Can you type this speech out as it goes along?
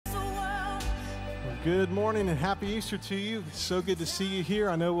Good morning and happy Easter to you. So good to see you here.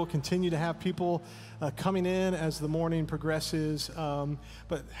 I know we'll continue to have people coming in as the morning progresses,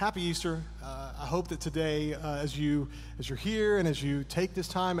 but happy Easter. I hope that today, as you're here and as you take this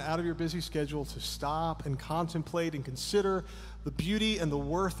time out of your busy schedule to stop and contemplate and consider the beauty and the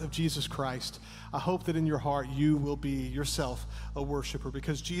worth of Jesus Christ, I hope that in your heart you will be yourself a worshiper,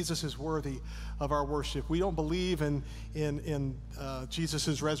 because Jesus is worthy of our worship. We don't believe in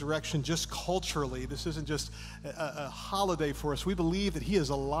Jesus' resurrection just culturally. This isn't just a holiday for us. We believe that he is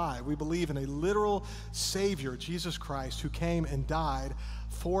alive. We believe in a literal Savior, Jesus Christ, who came and died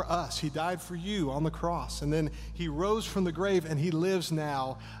for us. He died for you on the cross, and then he rose from the grave, and he lives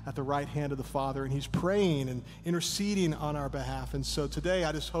now at the right hand of the Father, and he's praying and interceding on our behalf. And so today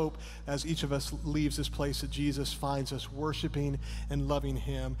I just hope as each of us leaves this place that Jesus finds us worshiping and loving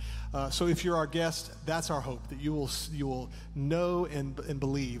him. So if you're our guest, that's our hope, that you will know and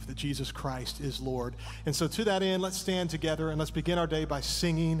believe that Jesus Christ is Lord. And so to that end, let's stand together and let's begin our day by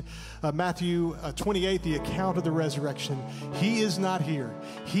singing Matthew 28, the account of the resurrection. He is not here.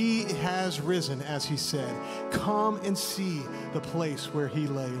 He has risen, as he said. Come and see the place where he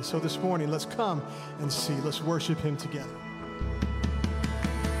lay. And so this morning, let's come and see. Let's worship him together.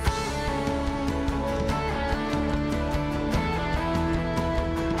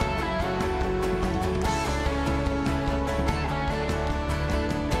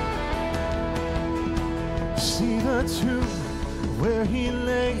 See the tomb where he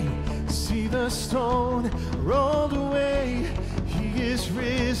lay. See the stone rolled away. He is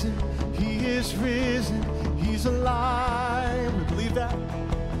risen, he is risen, he's alive. We believe that.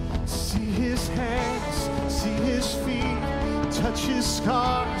 See his hands, see his feet, touch his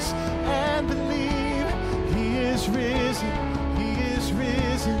scars and believe. He is risen, he is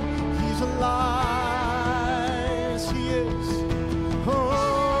risen, he's alive. Yes, he is.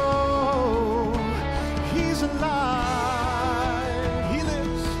 Oh, he's alive.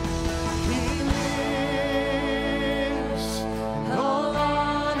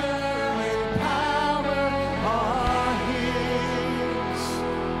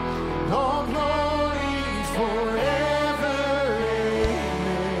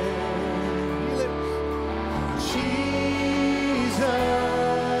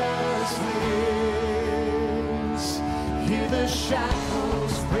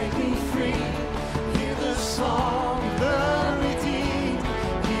 Shackles breaking free, hear the song of the redeemed.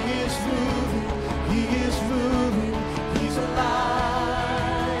 He is moving, he's alive.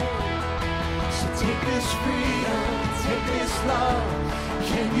 So take this freedom, take this love.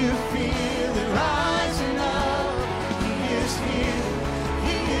 Can you feel it rising up? He is here,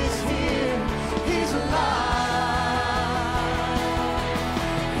 he's alive.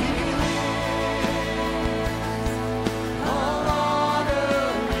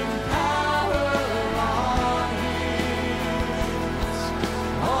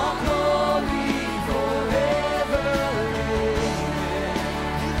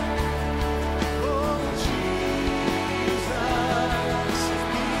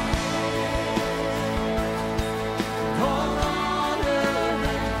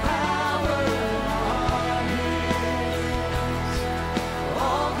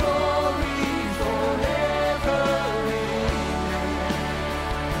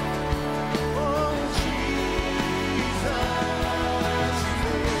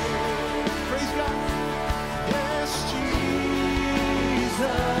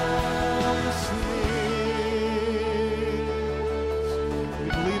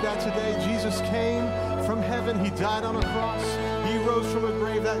 He died on a cross. He rose from a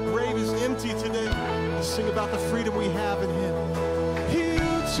grave. That grave is empty today. Let's sing about the freedom we have in him. He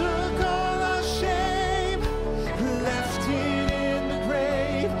took all our shame, left it in the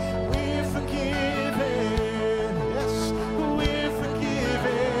grave. We're forgiven. Yes, we're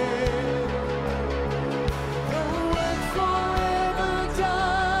forgiven. The work forever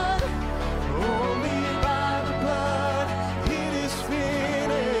done, only by the blood. It is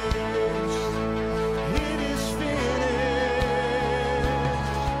finished.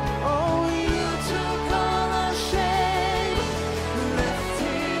 Oh, you took all our shame, left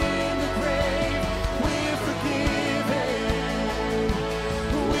it in the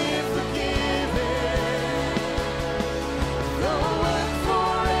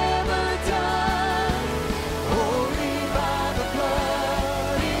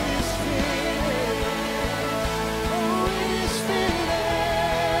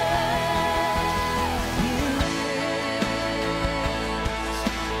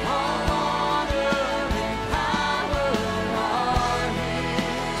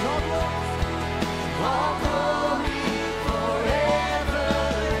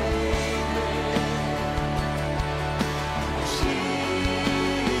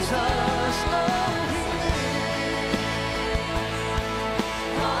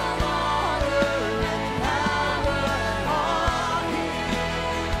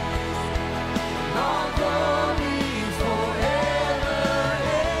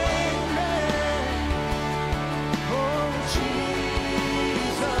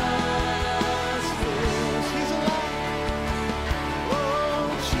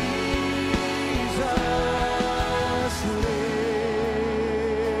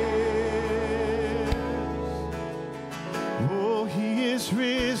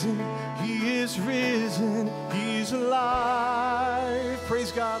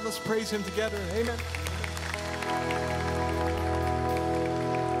God. Let's praise him together. Amen.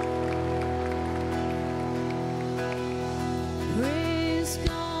 Praise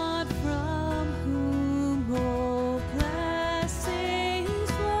God from whom all blessings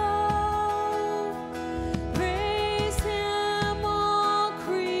flow. Praise him, all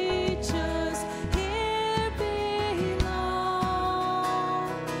creatures here below.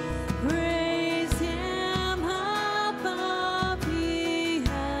 Praise him above the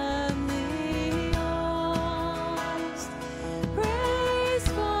heavenly host. Praise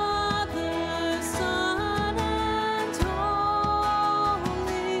Father, Son, and Holy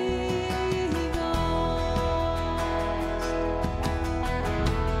Ghost.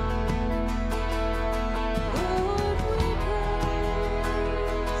 Lord, we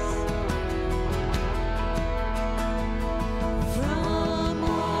praise. From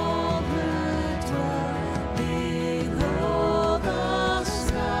all the dwelling below the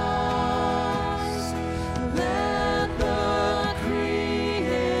skies, let the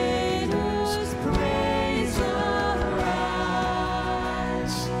Creator's praise arise.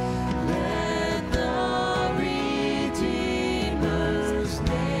 Let the Redeemer's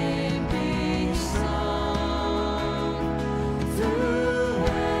name be sung through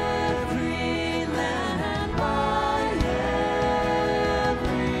every land by every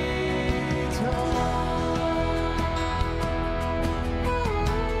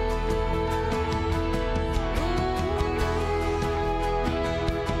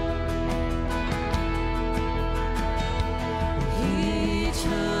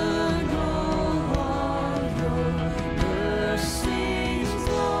Eternal are your mercies,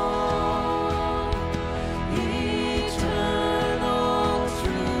 Lord. Eternal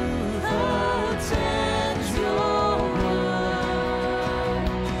truth attends your word.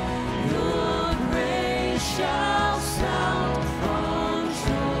 Your grace shall sound from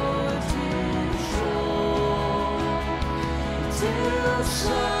shore to shore, till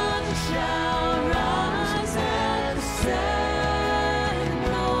sun shall rise and set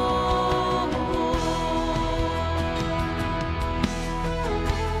no more.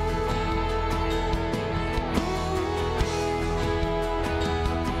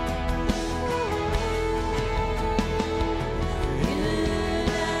 In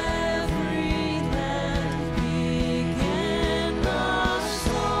every land begin the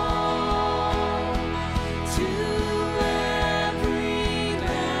song. To every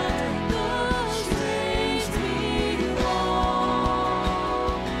land the strains belong.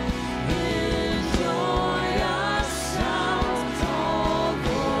 In joyous sound all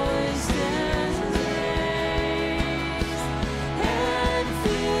voices raise, and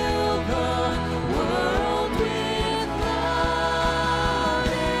fill the world with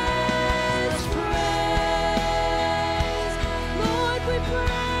loudest praise. Lord, we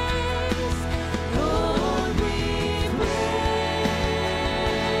praise. Lord, we praise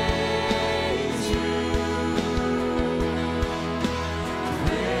you.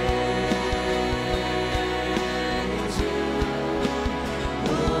 Praise you.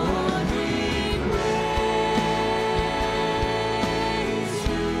 Lord, we praise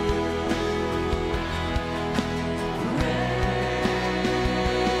you. Praise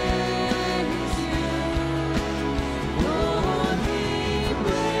you. Lord, we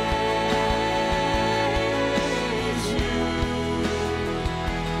praise you.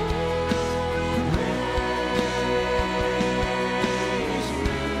 Praise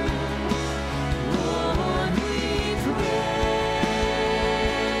you. Lord, we praise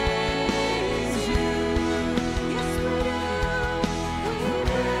you. Yes, we do. We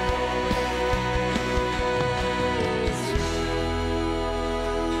praise you.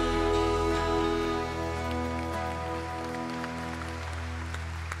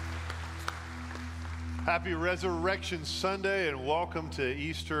 Happy Resurrection Sunday and welcome to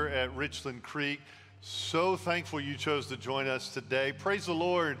Easter at Richland Creek. So thankful you chose to join us today. Praise the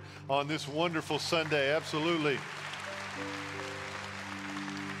Lord on this wonderful Sunday. Absolutely.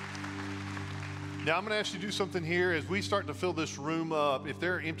 Now I'm going to ask you to do something here as we start to fill this room up. If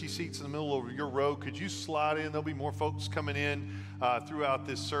there are empty seats in the middle of your row, could you slide in? There'll be more folks coming in throughout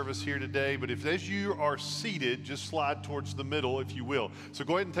this service here today. But if as you are seated, just slide towards the middle, if you will. So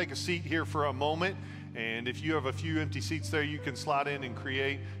go ahead and take a seat here for a moment. And if you have a few empty seats there, you can slide in and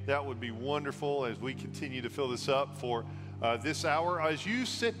create. That would be wonderful as we continue to fill this up for this hour. As you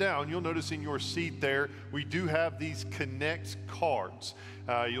sit down, you'll notice in your seat there, we do have these Connect cards.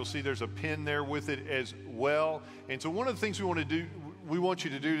 You'll see there's a pin there with it as well. And so one of the things we want you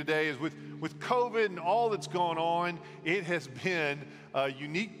to do today is with COVID and all that's gone on, it has been a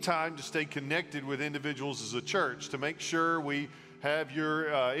unique time to stay connected with individuals as a church, to make sure we have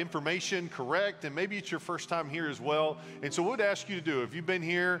your information correct, and maybe it's your first time here as well. And so what we'd ask you to do, if you've been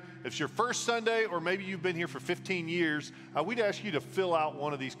here, if it's your first Sunday, or maybe you've been here for 15 years, we'd ask you to fill out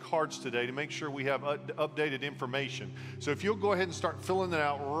one of these cards today to make sure we have updated information. So if you'll go ahead and start filling that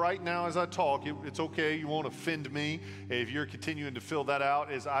out right now as I talk, it's okay, you won't offend me if you're continuing to fill that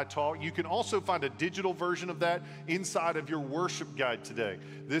out as I talk. You can also find a digital version of that inside of your worship guide today.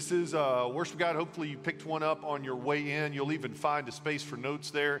 This is a worship guide. Hopefully you picked one up on your way in. You'll even find a space for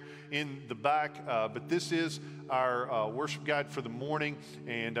notes there in the back. But this is our worship guide for the morning.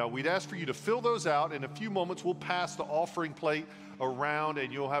 And we'd ask for you to fill those out. In a few moments, we'll pass the offering plate around,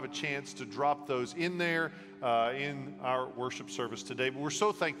 and you'll have a chance to drop those in there in our worship service today. But we're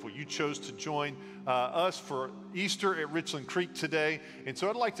so thankful you chose to join us for Easter at Richland Creek today. And so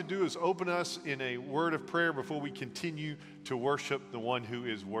what I'd like to do is open us in a word of prayer before we continue to worship the one who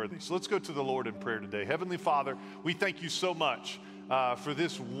is worthy. So let's go to the Lord in prayer today. Heavenly Father, we thank you so much for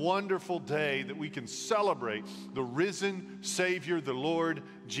this wonderful day that we can celebrate the risen Savior, the Lord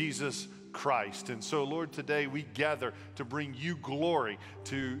Jesus Christ. And so, Lord, today we gather to bring you glory,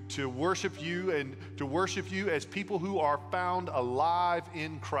 to worship you, and to worship you as people who are found alive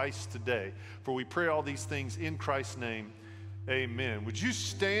in Christ today. For we pray all these things in Christ's name. Amen. Would you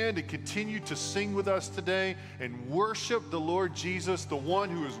stand and continue to sing with us today and worship the Lord Jesus, the one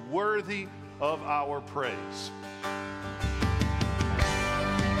who is worthy of our praise?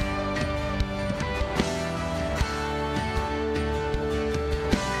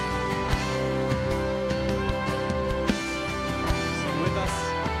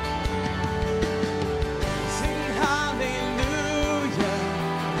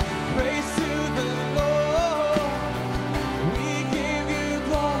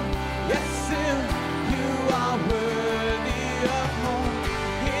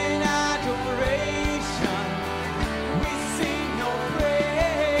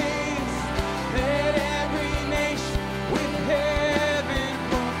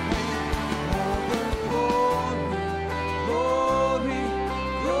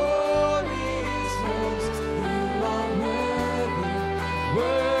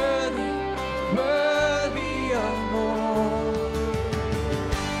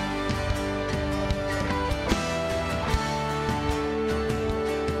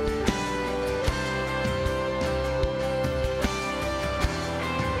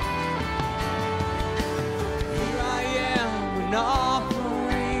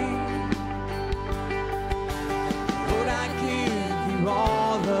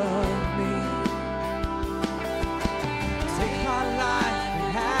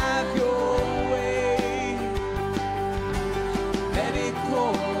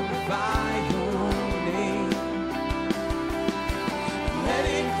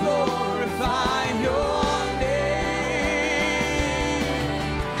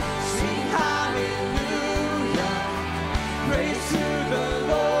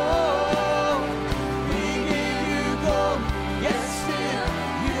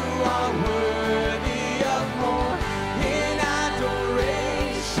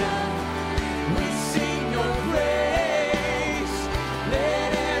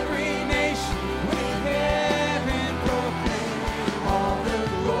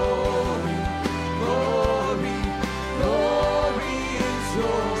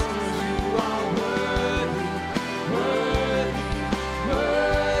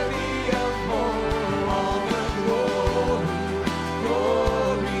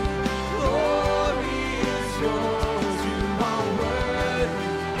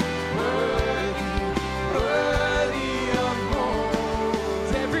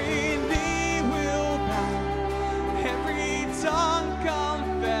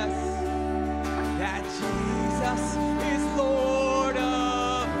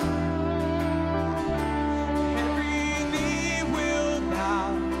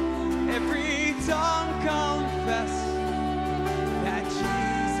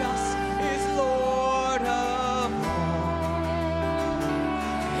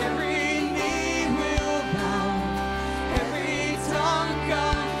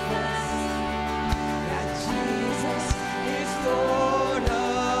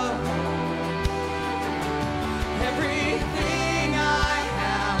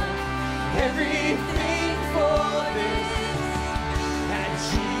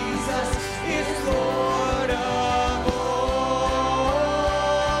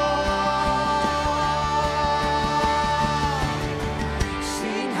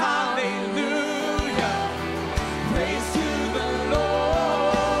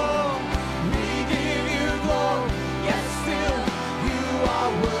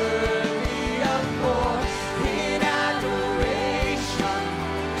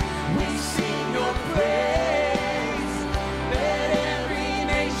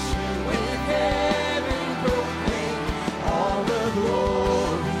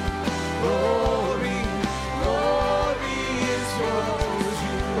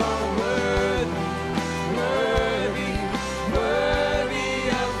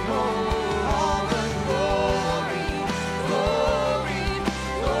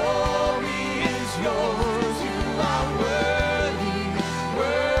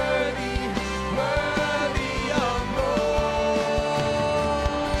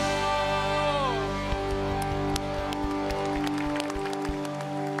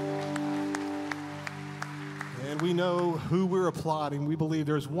 applauding, we believe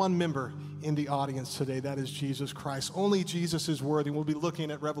there's one member in the audience today. That is Jesus Christ. Only Jesus is worthy. We'll be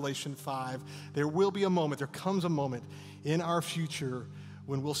looking at Revelation 5. There will be a moment, there comes a moment in our future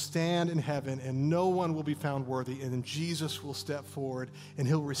when we'll stand in heaven and no one will be found worthy, and then Jesus will step forward and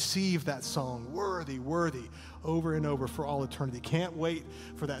he'll receive that song, worthy, worthy, over and over for all eternity. Can't wait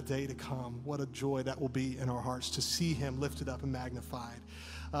for that day to come. What a joy that will be in our hearts to see him lifted up and magnified.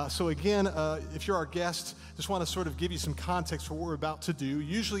 So again, if you're our guest, just want to sort of give you some context for what we're about to do.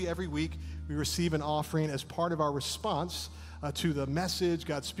 Usually every week we receive an offering as part of our response to the message.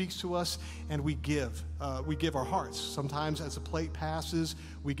 God speaks to us, and we give. We give our hearts. Sometimes as the plate passes,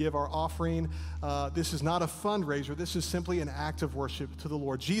 we give our offering. This is not a fundraiser. This is simply an act of worship to the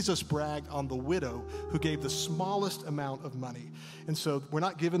Lord. Jesus bragged on the widow who gave the smallest amount of money. And so we're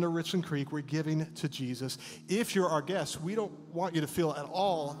not giving to Richland Creek. We're giving to Jesus. If you're our guest, we don't want you to feel at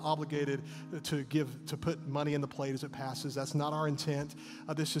all obligated to put money in the plate as it passes. That's not our intent.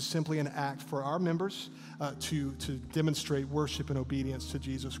 This is simply an act for our members to demonstrate worship and obedience to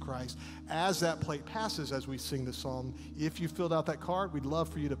Jesus Christ. As that plate passes, as we sing the psalm, if you filled out that card, we'd love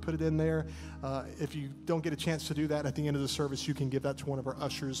for you to put it in there. If you don't get a chance to do that at the end of the service, you can give that to one of our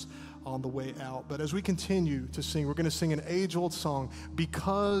ushers on the way out. But as we continue to sing, we're going to sing an age-old song,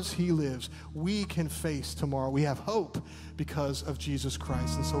 Because He Lives. We can face tomorrow. We have hope because of Jesus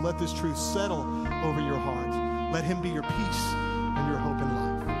Christ. And so let this truth settle over your heart. Let him be your peace and your hope in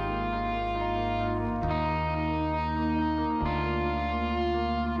life.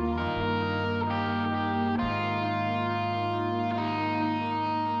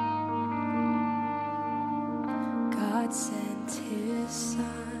 Sent his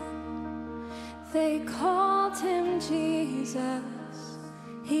son, they called him Jesus.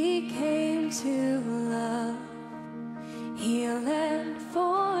 He came to love, heal and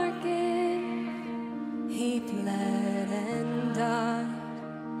forgive. He bled and died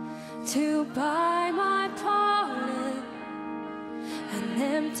to buy my pardon. An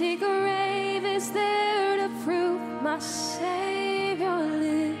empty grave is there to prove my Savior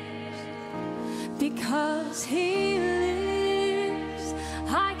lives. Because he lives,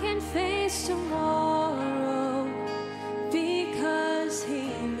 I can face tomorrow. Because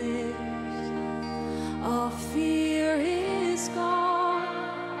he lives, all fear is gone.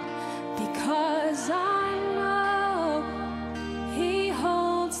 Because I know he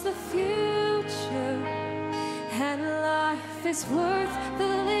holds the future, and life is worth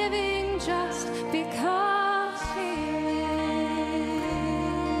the living just because he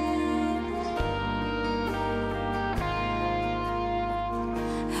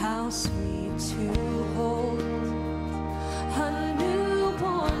sweet to hold a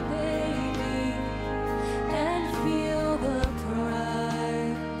newborn baby and feel the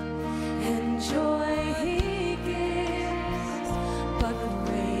pride and joy he gives, but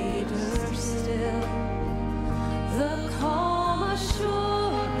greater still the calm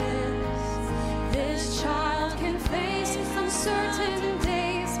assurance this child can face uncertain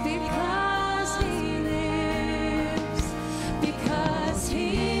days because he lives, because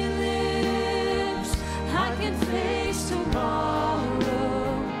he face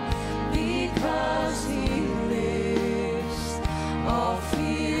tomorrow. Because he lives, all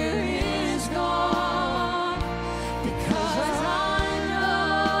fear is gone. Because I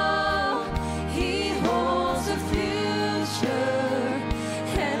know he holds the future,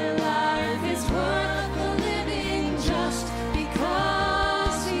 and life is worth the living just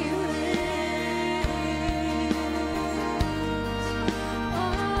because he lives.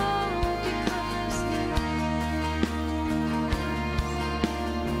 Oh, because he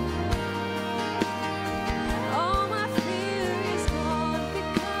all my fear is gone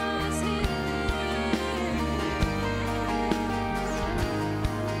because he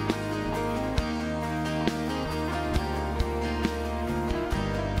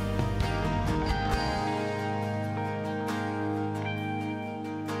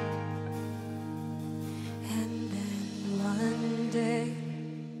And then one day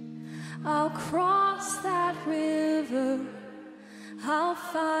I'll cross that river. I'll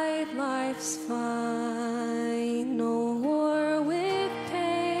fight life's final war with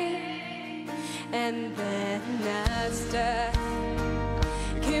pain, and then as death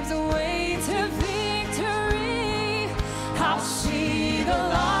gives way to victory, I'll see the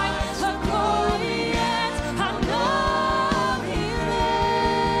light of glory, and I know he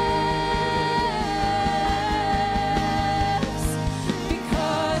lives.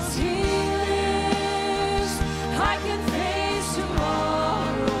 Because he lives, I can face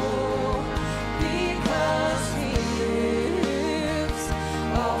tomorrow. Because he lives,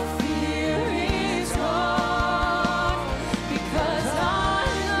 all fear is gone.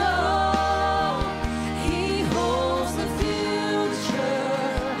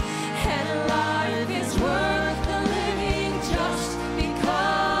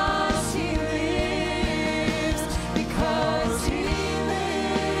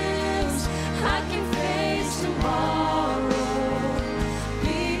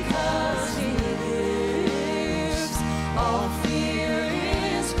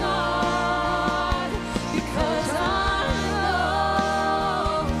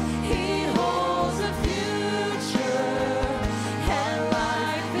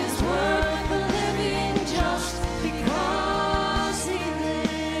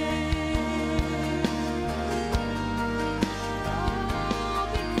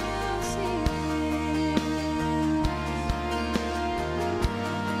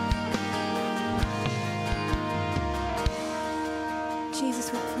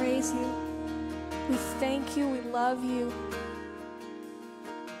 thank you. We love you.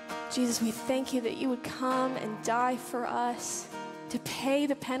 Jesus, we thank you that you would come and die for us, to pay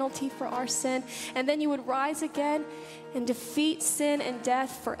the penalty for our sin, and then you would rise again and defeat sin and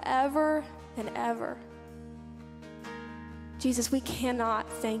death forever and ever. Jesus, we cannot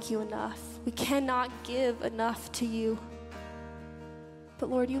thank you enough. We cannot give enough to you. But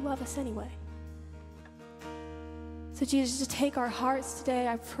Lord, you love us anyway. So Jesus, just take our hearts today.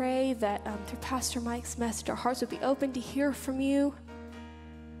 I pray that through Pastor Mike's message, our hearts would be open to hear from you.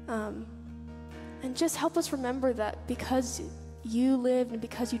 And just help us remember that because you lived and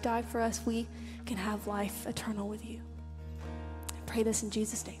because you died for us, we can have life eternal with you. I pray this in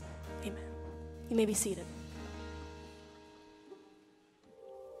Jesus' name. Amen. You may be seated.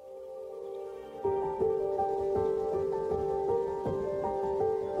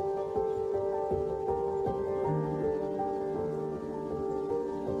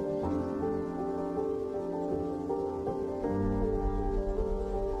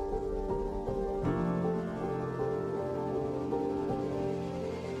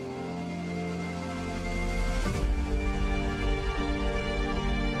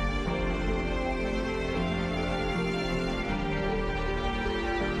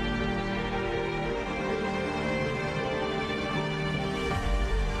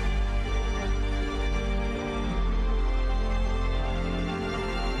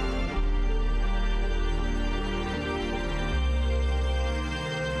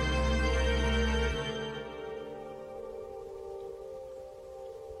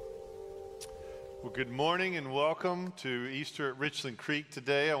 Well, good morning and welcome to Easter at Richland Creek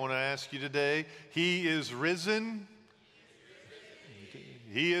today. I want to ask you today, He is risen.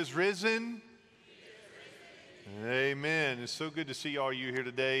 He is risen. Amen. It's so good to see all you here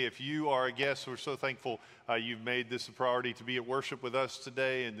today. If you are a guest, we're so thankful you've made this a priority to be at worship with us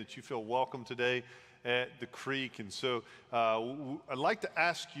today and that you feel welcome today at the Creek. And so I'd like to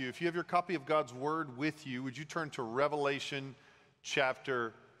ask you, if you have your copy of God's Word with you, would you turn to Revelation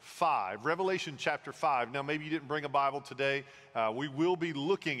chapter 5. Revelation chapter 5. Now, maybe you didn't bring a Bible today. We will be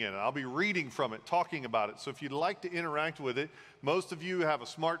looking at it. I'll be reading from it, talking about it. So if you'd like to interact with it, most of you have a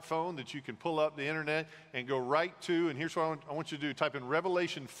smartphone that you can pull up the internet and go right to, and here's what I want you to do. Type in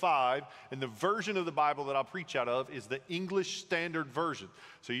Revelation 5, and the version of the Bible that I'll preach out of is the English Standard Version.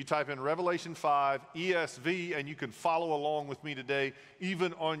 So you type in Revelation 5, ESV, and you can follow along with me today,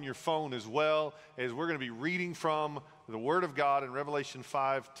 even on your phone as well, as we're going to be reading from the Word of God in Revelation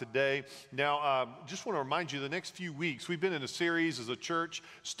 5 today. Now, just want to remind you, the next few weeks, we've been in a series as a church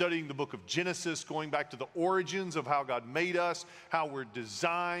studying the book of Genesis, going back to the origins of how God made us, how we're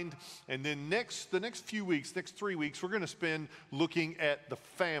designed. And then the next few weeks, next 3 weeks, we're going to spend looking at the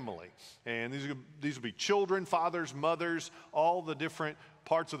family. And these will be children, fathers, mothers, all the different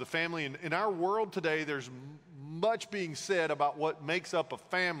parts of the family. And in our world today, there's much being said about what makes up a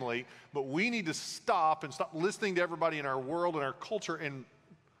family, but we need to stop listening to everybody in our world and our culture and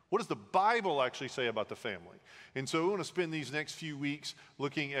what does the Bible actually say about the family? And so we want to spend these next few weeks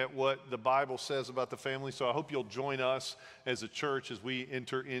looking at what the Bible says about the family. So I hope you'll join us as a church as we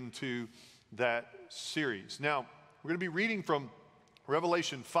enter into that series. Now, we're going to be reading from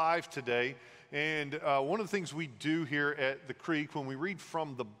Revelation 5 today. And one of the things we do here at the Creek, when we read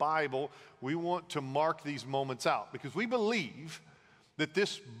from the Bible, we want to mark these moments out because we believe that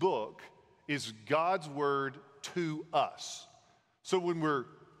this book is God's word to us. So when we're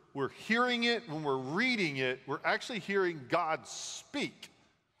hearing it, when we're reading it, we're actually hearing God speak.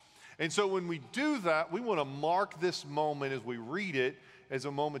 And so when we do that, we want to mark this moment as we read it as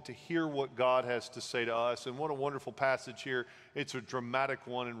a moment to hear what God has to say to us. And what a wonderful passage here. It's a dramatic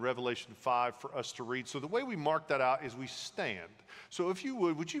one in Revelation 5 for us to read. So the way we mark that out is we stand. So if you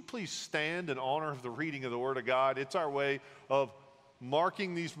would you please stand in honor of the reading of the Word of God? It's our way of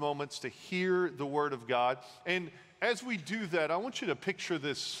marking these moments to hear the Word of God. And as we do that, I want you to picture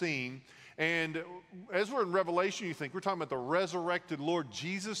this scene. And as we're in Revelation, you think we're talking about the resurrected Lord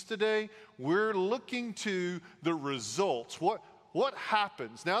Jesus today. We're looking to the results. What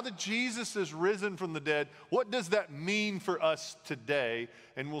happens? Now that Jesus is risen from the dead, what does that mean for us today?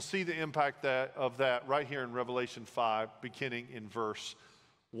 And we'll see the impact of that right here in Revelation 5, beginning in verse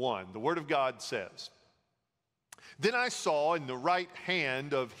 1. The Word of God says, "Then I saw in the right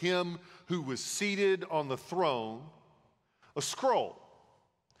hand of him who was seated on the throne a scroll,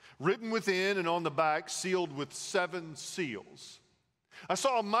 written within and on the back, sealed with 7 seals. I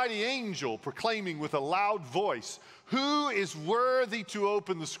saw a mighty angel proclaiming with a loud voice, 'Who is worthy to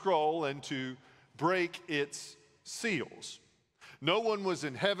open the scroll and to break its seals?' No one was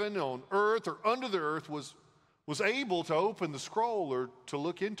in heaven, on earth, or under the earth was able to open the scroll or to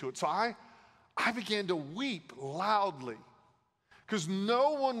look into it. So I I began to weep loudly because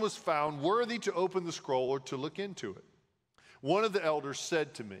no one was found worthy to open the scroll or to look into it. One of the elders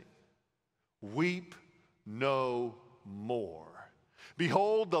said to me, "Weep no more.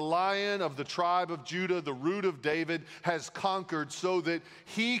 Behold, the Lion of the tribe of Judah, the Root of David, has conquered so that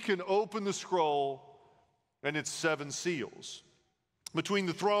he can open the scroll and its 7 seals." Between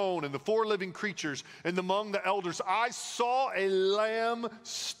the throne and the 4 living creatures and among the elders, I saw a lamb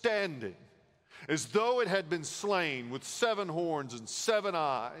standing as though it had been slain, with 7 horns and 7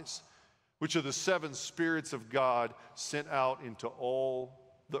 eyes, which are the 7 spirits of God sent out into all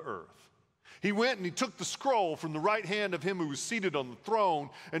the earth. He went and he took the scroll from the right hand of him who was seated on the throne.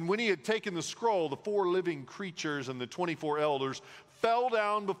 And when he had taken the scroll, the 4 living creatures and the 24 elders fell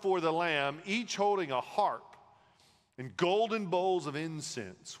down before the Lamb, each holding a harp and golden bowls of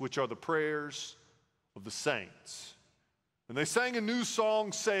incense, which are the prayers of the saints. And they sang a new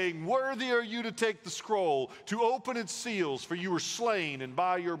song, saying, "Worthy are you to take the scroll, to open its seals, for you were slain, and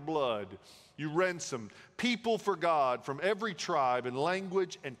by your blood you ransomed people for God from every tribe and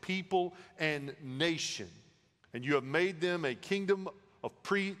language and people and nation. And you have made them a kingdom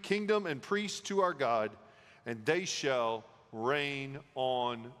and priests to our God, and they shall reign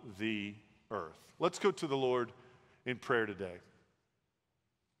on the earth." Let's go to the Lord in prayer today.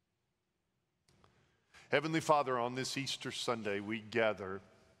 Heavenly Father, on this Easter Sunday, we gather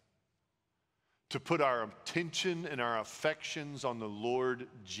to put our attention and our affections on the Lord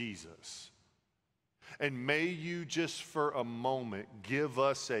Jesus. And may you just for a moment give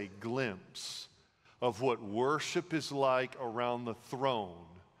us a glimpse of what worship is like around the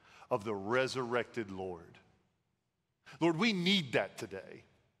throne of the resurrected Lord. Lord, we need that today.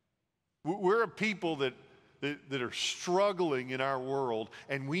 We're a people that are struggling in our world,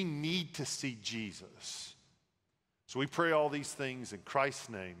 and we need to see Jesus. So we pray all these things in Christ's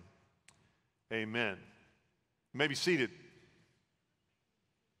name. Amen. You may be seated.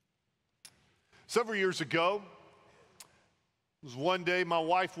 Several years ago, it was one day my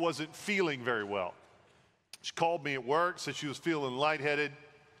wife wasn't feeling very well. She called me at work, said she was feeling lightheaded.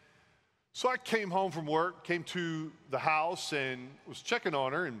 So I came home from work, came to the house, and was checking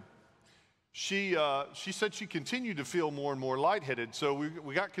on her, and she said she continued to feel more and more lightheaded. So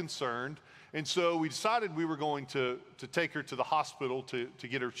we got concerned, and so we decided we were going to take her to the hospital to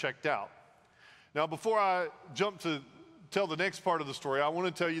get her checked out. Now, before I jump to tell the next part of the story, I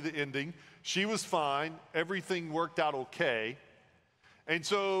want to tell you the ending. She was fine. Everything worked out okay. And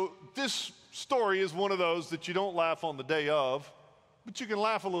so this story is one of those that you don't laugh on the day of, but you can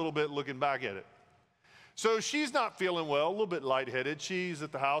laugh a little bit looking back at it. So she's not feeling well, a little bit lightheaded. She's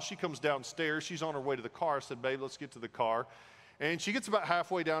at the house. She comes downstairs. She's on her way to the car. I said, "Babe, let's get to the car." And she gets about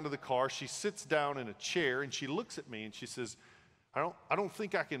halfway down to the car. She sits down in a chair, and she looks at me, and she says, I don't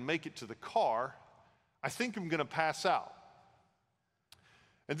think I can make it to the car. I think I'm going to pass out."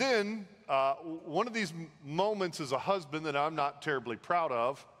 And then one of these moments as a husband that I'm not terribly proud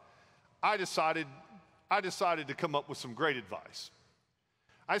of, I decided to come up with some great advice.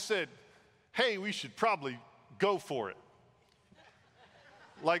 I said, "Hey, we should probably go for it.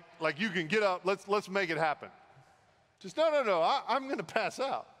 Like you can get up, let's make it happen." Just, no, I'm going to pass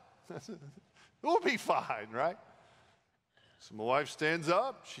out. We'll be fine, right? So my wife stands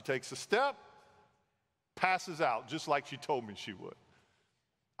up, she takes a step, passes out just like she told me she would.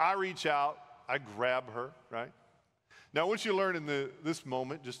 I reach out, I grab her, right? Now, what you learn in this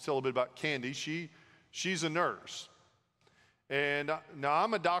moment, just tell a bit about Candy. She's a nurse. And now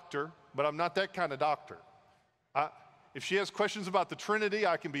I'm a doctor, but I'm not that kind of doctor. If she has questions about the Trinity,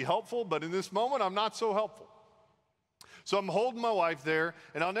 I can be helpful, but in this moment, I'm not so helpful. So I'm holding my wife there,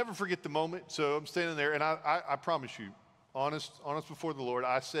 and I'll never forget the moment. So I'm standing there, and I promise you, honest before the Lord,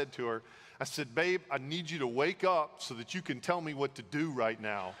 I said to her, I said, "Babe, I need you to wake up so that you can tell me what to do right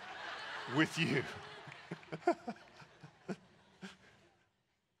now with you."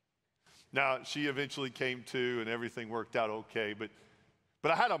 Now, she eventually came to, and everything worked out okay, but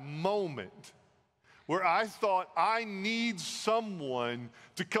I had a moment where I thought I need someone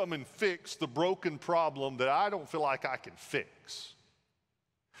to come and fix the broken problem that I don't feel like I can fix.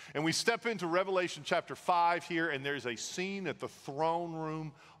 And we step into Revelation chapter 5 here, and there's a scene at the throne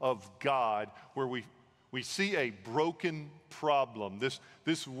room of God where we see a broken problem.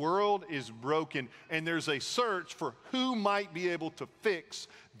 This world is broken, and there's a search for who might be able to fix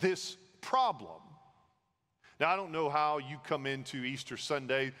this problem. Now, I don't know how you come into Easter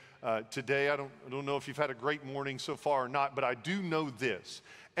Sunday today. I don't know if you've had a great morning so far or not, but I do know this.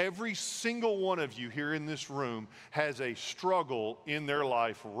 Every single one of you here in this room has a struggle in their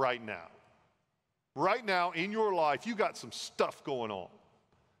life right now. Right now in your life, you got some stuff going on.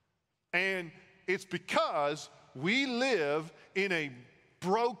 And it's because we live in a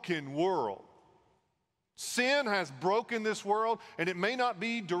broken world. Sin has broken this world, and it may not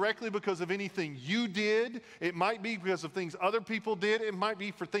be directly because of anything you did. It might be because of things other people did. It might be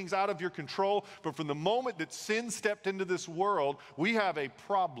for things out of your control. But from the moment that sin stepped into this world, we have a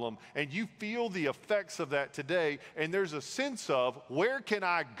problem, and you feel the effects of that today. And there's a sense of, where can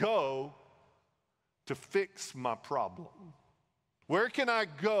I go to fix my problem? Where can I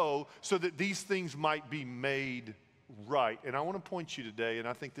go so that these things might be made right? And I want to point you today, and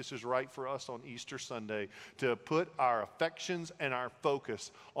I think this is right for us on Easter Sunday, to put our affections and our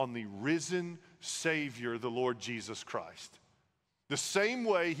focus on the risen Savior, the Lord Jesus Christ. The same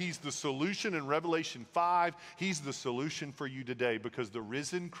way he's the solution in Revelation 5, he's the solution for you today, because the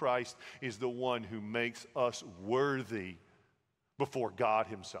risen Christ is the one who makes us worthy before God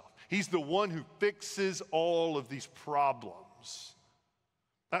himself. He's the one who fixes all of these problems.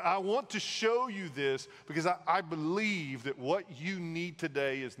 I want to show you this because I believe that what you need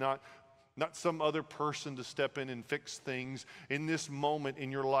today is not some other person to step in and fix things. In this moment in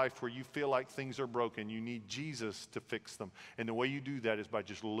your life where you feel like things are broken, you need Jesus to fix them. And the way you do that is by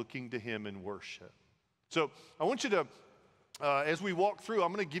just looking to him in worship. So I want you to, as we walk through,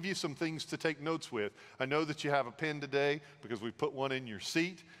 I'm going to give you some things to take notes with. I know that you have a pen today because we put one in your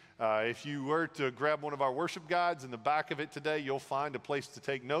seat. If you were to grab one of our worship guides, in the back of it today, you'll find a place to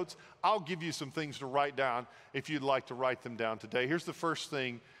take notes. I'll give you some things to write down if you'd like to write them down today. Here's the first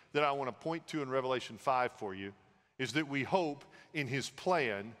thing that I want to point to in Revelation 5 for you, is that we hope in his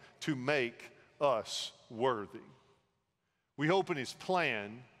plan to make us worthy. We hope in his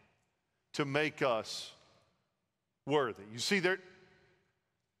plan to make us worthy. You see, there's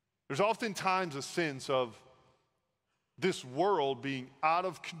oftentimes a sense of this world being out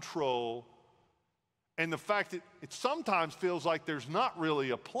of control, and the fact that it sometimes feels like there's not really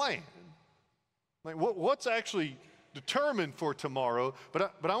a plan. Like what's actually determined for tomorrow?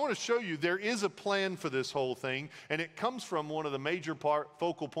 But I want to show you there is a plan for this whole thing, and it comes from one of the major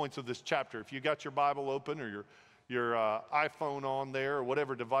focal points of this chapter. If you got your Bible open or your iPhone on there or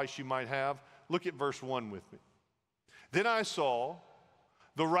whatever device you might have, look at verse 1 with me. Then I saw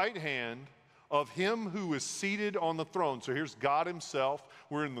the right hand of him who is seated on the throne. So here's God himself.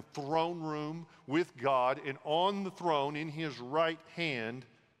 We're in the throne room with God, and on the throne in his right hand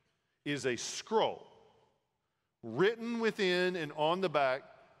is a scroll written within and on the back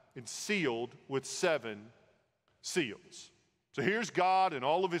and sealed with 7 seals. So here's God in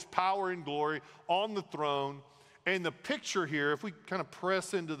all of his power and glory on the throne. And the picture here, if we kind of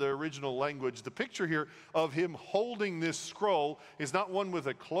press into the original language, the picture here of him holding this scroll is not one with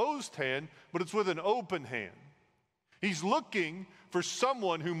a closed hand, but it's with an open hand. He's looking for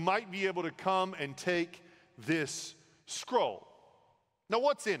someone who might be able to come and take this scroll. Now,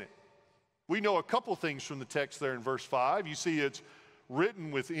 what's in it? We know a couple things from the text there in verse 5. You see it's written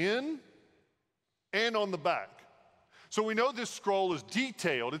within and on the back. So we know this scroll is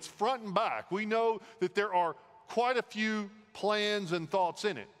detailed. It's front and back. We know that there are quite a few plans and thoughts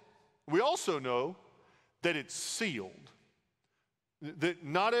in it. We also know that it's sealed, that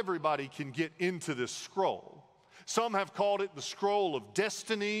not everybody can get into this scroll. Some have called it the scroll of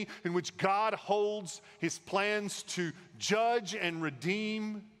destiny, in which God holds his plans to judge and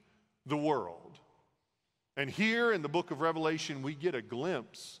redeem the world. And here in the book of Revelation, we get a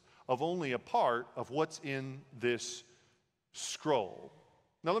glimpse of only a part of what's in this scroll.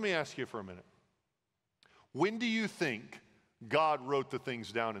 Now let me ask you for a minute. When do you think God wrote the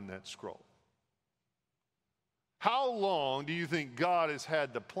things down in that scroll? How long do you think God has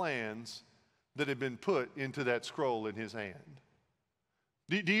had the plans that have been put into that scroll in his hand?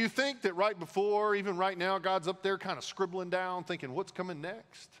 Do you think that right before, even right now, God's up there kind of scribbling down, thinking, what's coming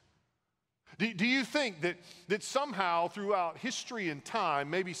next? Do you think that somehow throughout history and time,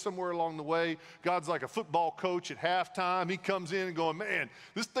 maybe somewhere along the way, God's like a football coach at halftime. He comes in and going, man,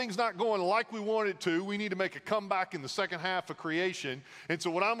 this thing's not going like we want it to. We need to make a comeback in the second half of creation. And so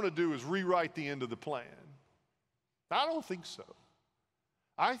what I'm going to do is rewrite the end of the plan. I don't think so.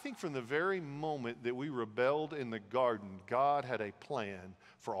 I think from the very moment that we rebelled in the garden, God had a plan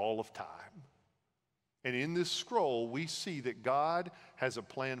for all of time. And in this scroll, we see that God has a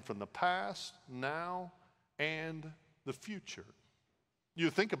plan from the past, now, and the future.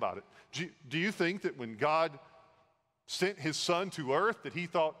 You think about it. Do you think that when God sent his son to earth that he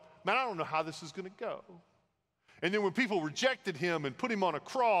thought, man, I don't know how this is going to go? And then when people rejected him and put him on a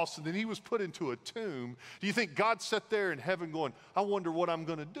cross and then he was put into a tomb, do you think God sat there in heaven going, I wonder what I'm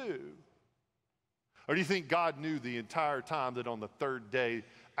going to do? Or do you think God knew the entire time that on the third day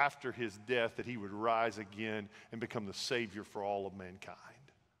after his death that he would rise again and become the Savior for all of mankind?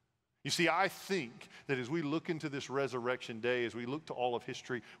 You see, I think that as we look into this resurrection day, as we look to all of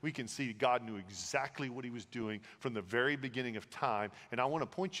history, we can see God knew exactly what he was doing from the very beginning of time. And I want to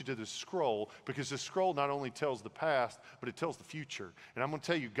point you to the scroll, because the scroll not only tells the past, but it tells the future. And I'm going to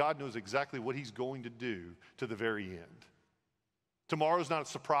tell you, God knows exactly what he's going to do to the very end. Tomorrow's not a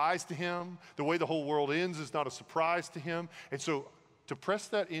surprise to him. The way the whole world ends is not a surprise to him. And so to press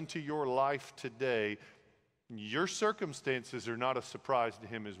that into your life today, your circumstances are not a surprise to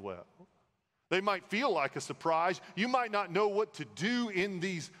him as well. They might feel like a surprise. You might not know what to do in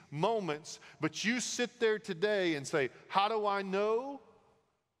these moments, but you sit there today and say, how do I know?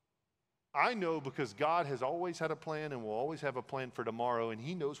 I know because God has always had a plan and will always have a plan for tomorrow, and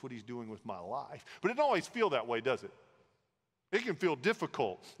he knows what he's doing with my life. But it doesn't always feel that way, does it? It can feel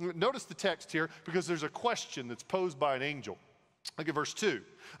difficult. Notice the text here, because there's a question that's posed by an angel. Look at verse 2.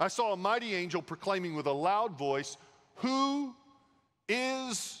 I saw a mighty angel proclaiming with a loud voice, who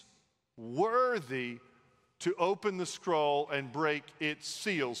is worthy to open the scroll and break its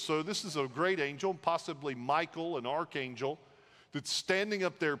seals? So this is a great angel, possibly Michael, an archangel, that's standing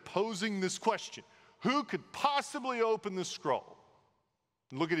up there posing this question. Who could possibly open the scroll?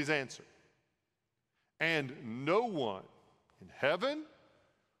 And look at his answer. And no one in heaven,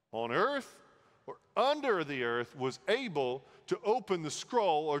 on earth, or under the earth was able to open the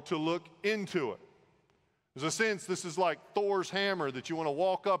scroll or to look into it. There's a sense this is like Thor's hammer that you want to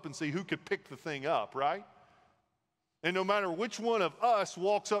walk up and see who could pick the thing up, right? And no matter which one of us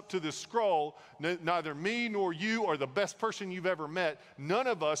walks up to this scroll, neither me nor you or the best person you've ever met, none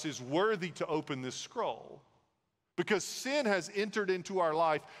of us is worthy to open this scroll. Because sin has entered into our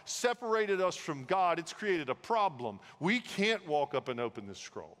life, separated us from God. It's created a problem. We can't walk up and open this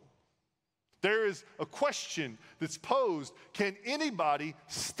scroll. There is a question that's posed. Can anybody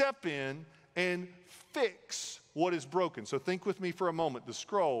step in and fix what is broken? So think with me for a moment. The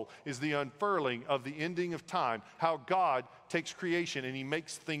scroll is the unfurling of the ending of time, how God takes creation and he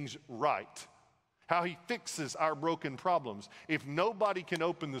makes things right, how he fixes our broken problems. If nobody can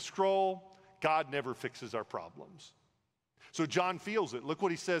open the scroll, God never fixes our problems. So John feels it. Look what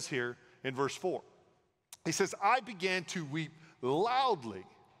he says here in verse 4. He says, I began to weep loudly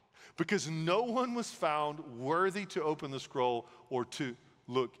because no one was found worthy to open the scroll or to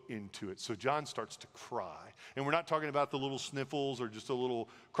look into it. So John starts to cry. And we're not talking about the little sniffles or just a little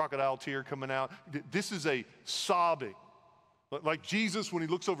crocodile tear coming out. This is a sobbing. Like Jesus when he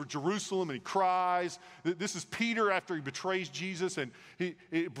looks over Jerusalem and he cries. This is Peter after he betrays Jesus and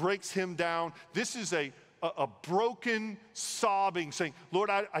it breaks him down. This is a broken sobbing saying, Lord,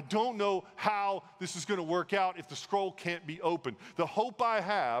 I don't know how this is going to work out if the scroll can't be opened. The hope I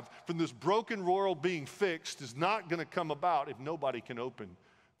have from this broken world being fixed is not going to come about if nobody can open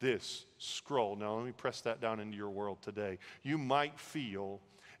this scroll. Now let me press that down into your world today. You might feel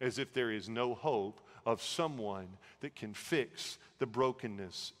as if there is no hope of someone that can fix the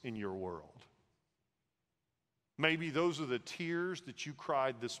brokenness in your world. Maybe those are the tears that you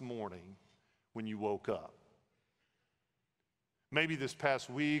cried this morning when you woke up. Maybe this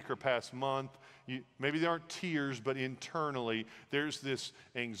past week or past month, maybe there aren't tears, but internally there's this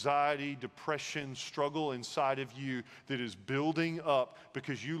anxiety, depression, struggle inside of you that is building up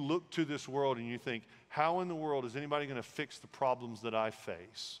because you look to this world and you think, how in the world is anybody going to fix the problems that I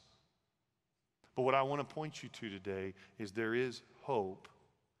face? But what I want to point you to today is there is hope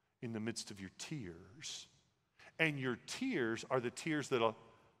in the midst of your tears. And your tears are the tears that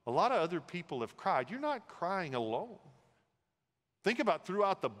a lot of other people have cried. You're not crying alone. Think about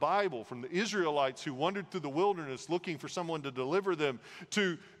throughout the Bible, from the Israelites who wandered through the wilderness looking for someone to deliver them,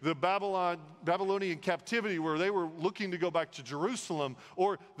 to the Babylonian captivity where they were looking to go back to Jerusalem,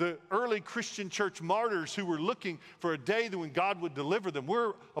 or the early Christian church martyrs who were looking for a day when God would deliver them.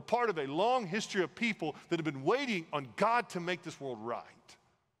 We're a part of a long history of people that have been waiting on God to make this world right.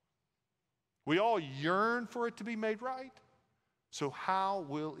 We all yearn for it to be made right. So how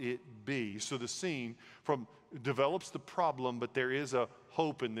will it be? So the scene develops the problem, but there is a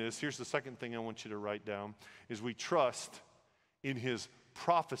hope in this. Here's the second thing I want you to write down, is we trust in his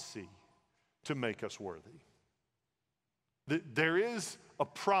prophecy to make us worthy. There is a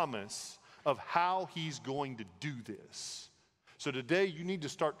promise of how he's going to do this. So today you need to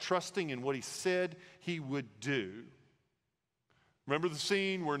start trusting in what he said he would do. Remember the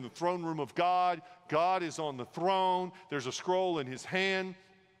scene? We're in the throne room of God. God is on the throne. There's a scroll in his hand.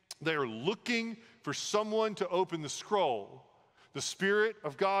 They're looking for someone to open the scroll. The Spirit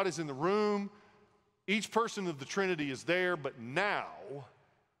of God is in the room. Each person of the Trinity is there, but now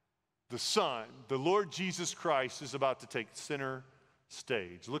the Son, the Lord Jesus Christ, is about to take center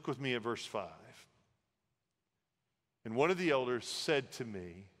stage. Look with me at verse 5. And one of the elders said to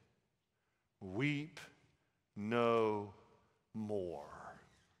me, weep no more.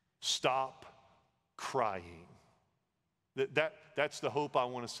 Stop crying. That's the hope I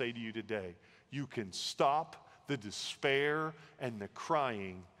want to say to you today. You can stop the despair and the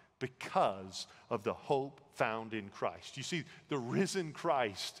crying because of the hope found in Christ. You see, the risen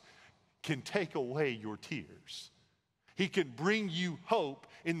Christ can take away your tears. He can bring you hope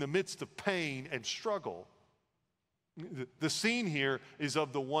in the midst of pain and struggle. The scene here is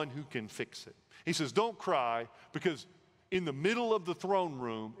of the one who can fix it. He says, don't cry, because in the middle of the throne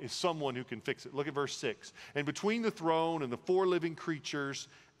room is someone who can fix it. Look at verse 6. And between the throne and the four living creatures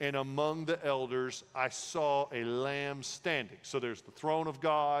and among the elders, I saw a lamb standing. So there's the throne of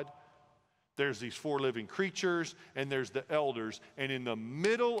God, there's these four living creatures, and there's the elders. And in the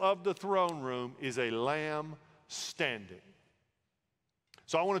middle of the throne room is a lamb standing.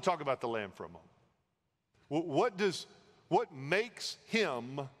 So I want to talk about the lamb for a moment. What makes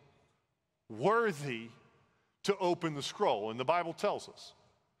him worthy to open the scroll? And the Bible tells us.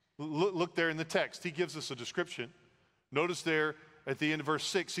 Look there in the text. He gives us a description. Notice there at the end of verse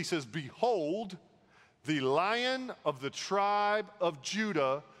 6, he says, behold, the Lion of the tribe of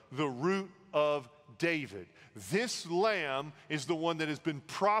Judah, the root of David. This lamb is the one that has been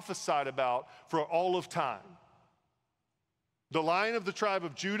prophesied about for all of time. The Lion of the tribe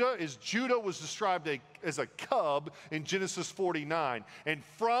of Judah was described as a cub in Genesis 49. And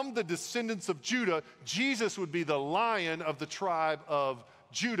from the descendants of Judah, Jesus would be the Lion of the tribe of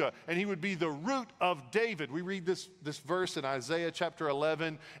Judah, and he would be the root of David. We read this verse in Isaiah chapter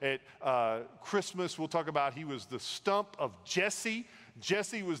 11 at Christmas. We'll talk about he was the stump of Jesse.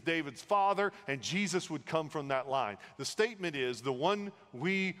 Jesse was David's father, and Jesus would come from that line. The statement is the one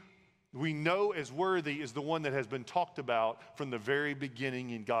we know as worthy is the one that has been talked about from the very beginning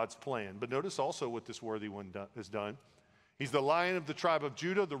in God's plan. But notice also what this worthy one has done. He's the Lion of the tribe of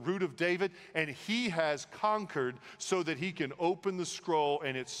Judah, the root of David, and he has conquered so that he can open the scroll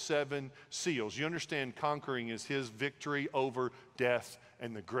and its 7 seals. You understand, conquering is his victory over death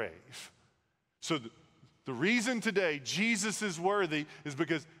and the grave. So the reason today Jesus is worthy is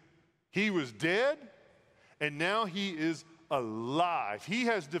because he was dead and now he is alive. He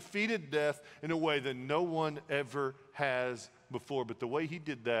has defeated death in a way that no one ever has before. But the way he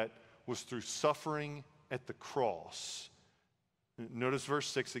did that was through suffering at the cross. Notice verse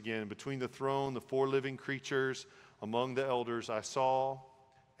 6 again. Between the throne, the 4 living creatures, among the elders, I saw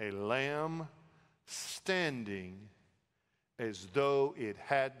a lamb standing as though it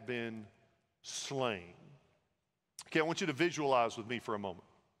had been slain. Okay, I want you to visualize with me for a moment.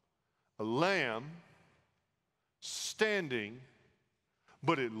 A lamb standing,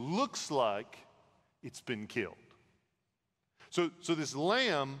 but it looks like it's been killed. So this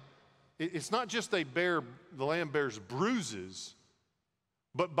lamb, it's not just the lamb bears bruises,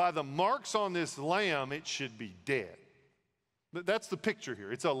 but by the marks on this lamb, it should be dead. That's the picture here.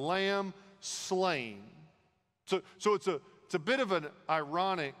 It's a lamb slain. So it's a bit of an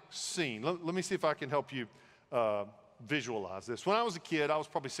ironic scene. Let me see if I can help you visualize this. When I was a kid, I was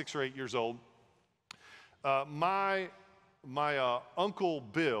probably 6 or 8 years old. My Uncle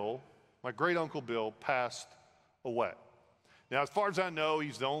Bill, my great Uncle Bill, passed away. Now, as far as I know,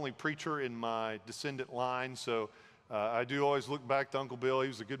 he's the only preacher in my descendant line, so I do always look back to Uncle Bill. He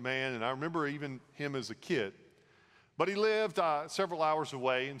was a good man, and I remember even him as a kid. But he lived several hours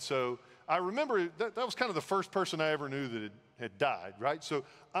away, and so I remember that was kind of the first person I ever knew that had died, right? So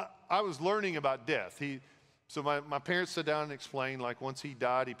I was learning about death. So my parents sat down and explained, like, once he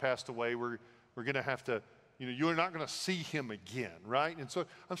died, he passed away, we're going to have to, you're not going to see him again, right? And so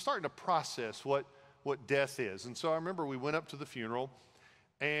I'm starting to process what death is. And so I remember we went up to the funeral,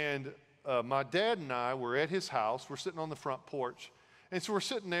 and my dad and I were at his house. We're sitting on the front porch. And so we're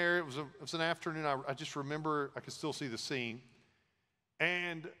sitting there. It was an afternoon. I just remember, I could still see the scene.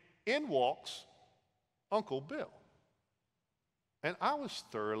 And in walks Uncle Bill. And I was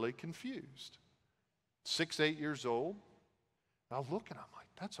thoroughly confused. 6, 8 years old. And I look and I'm like,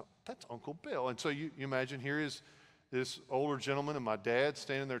 that's Uncle Bill. And so you imagine here is this older gentleman and my dad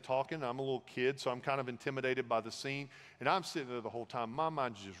standing there talking. I'm a little kid, so I'm kind of intimidated by the scene. And I'm sitting there the whole time. My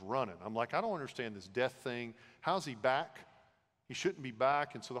mind's just running. I'm like, I don't understand this death thing. How's he back? He shouldn't be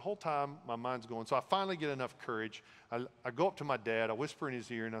back. And so the whole time, my mind's going. So I finally get enough courage. I go up to my dad. I whisper in his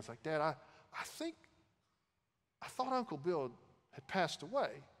ear, and I was like, Dad, I thought Uncle Bill had passed away.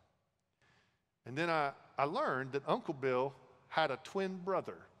 And then I learned that Uncle Bill had a twin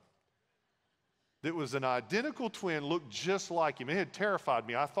brother that was an identical twin, looked just like him. It had terrified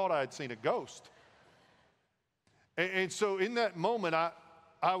me. I thought I had seen a ghost. And so in that moment,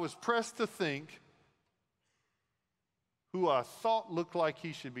 I was pressed to think, who I thought looked like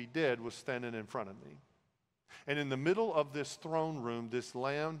he should be dead, was standing in front of me. And in the middle of this throne room, this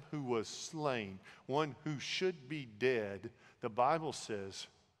lamb who was slain, one who should be dead, the Bible says,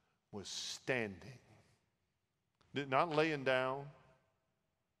 was standing. Not laying down,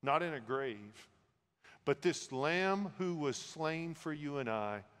 not in a grave, but this lamb who was slain for you and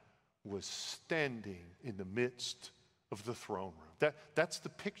I was standing in the midst of the throne room. That's the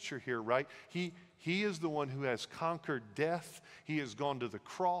picture here, right? He is the one who has conquered death. He has gone to the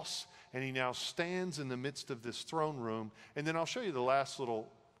cross, and he now stands in the midst of this throne room. And then I'll show you the last little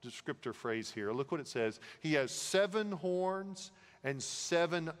descriptor phrase here. Look what it says. He has 7 horns and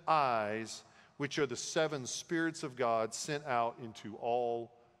 7 eyes, which are the 7 spirits of God sent out into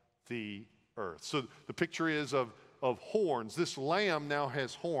all the earth. So the picture is of horns. This lamb now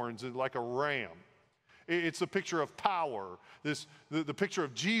has horns like a ram. It's a picture of power. The picture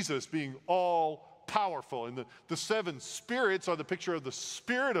of Jesus being all powerful. And the 7 spirits are the picture of the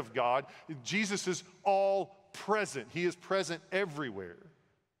Spirit of God. Jesus is all present. He is present everywhere.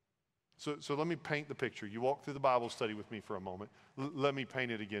 So let me paint the picture. You walk through the Bible study with me for a moment. Let me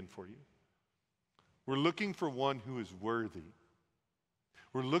paint it again for you. We're looking for one who is worthy.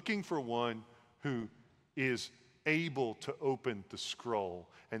 We're looking for one who is able to open the scroll.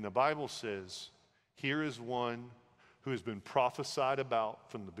 And the Bible says, here is one who has been prophesied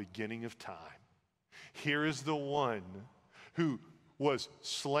about from the beginning of time. Here is the one who was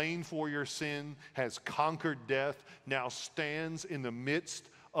slain for your sin, has conquered death, now stands in the midst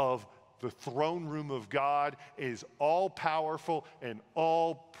of the throne room of God, is all powerful and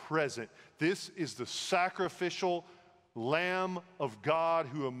all present. This is the sacrificial Lamb of God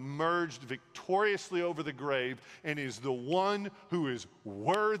who emerged victoriously over the grave and is the one who is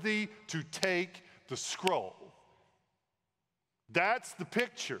worthy to take the scroll. That's the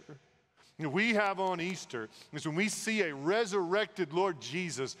picture we have on Easter. Is when we see a resurrected Lord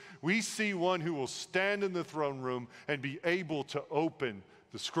Jesus, we see one who will stand in the throne room and be able to open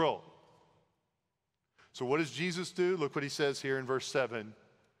the scroll. So what does Jesus do? Look what he says here in verse 7.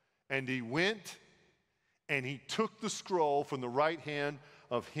 And he went and he took the scroll from the right hand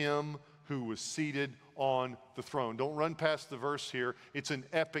of him who was seated on the throne. Don't run past the verse here. It's an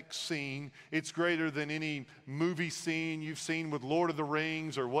epic scene. It's greater than any movie scene you've seen with Lord of the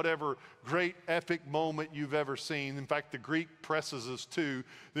Rings or whatever great epic moment you've ever seen. In fact, the Greek presses us to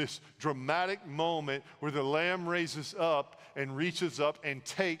this dramatic moment where the Lamb raises up and reaches up and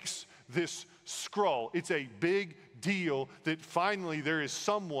takes this scroll. It's a big deal that finally there is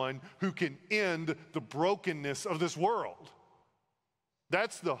someone who can end the brokenness of this world.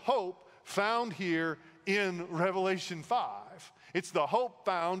 That's the hope found here in Revelation 5. It's the hope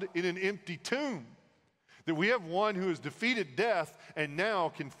found in an empty tomb. That we have one who has defeated death and now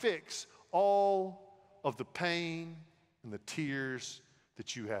can fix all of the pain and the tears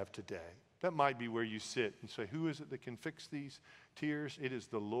that you have today. That might be where you sit and say, who is it that can fix these tears? It is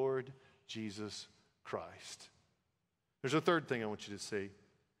the Lord Jesus Christ. There's a third thing I want you to see.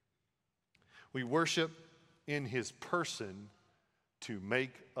 We worship in his person to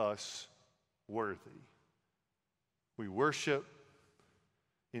make us worthy. We worship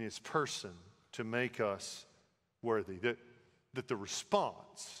in his person to make us worthy. That the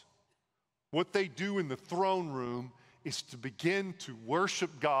response, what they do in the throne room, is to begin to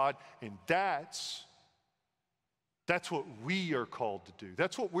worship God, and that's what we are called to do.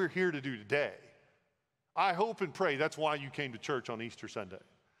 That's what we're here to do today. I hope and pray that's why you came to church on Easter Sunday.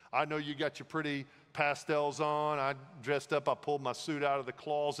 I know you got your pretty pastels on. I dressed up. I pulled my suit out of the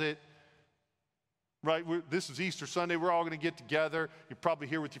closet. Right? This is Easter Sunday. We're all going to get together. You're probably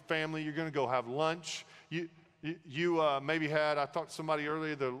here with your family. You're going to go have lunch. You maybe had, I talked to somebody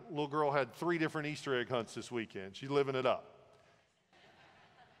earlier, the little girl had 3 different Easter egg hunts this weekend. She's living it up.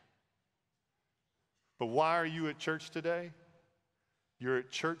 But why are you at church today? You're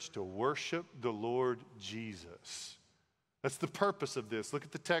at church to worship the Lord Jesus. That's the purpose of this. Look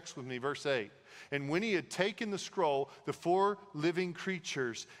at the text with me, verse 8. And when he had taken the scroll, the 4 living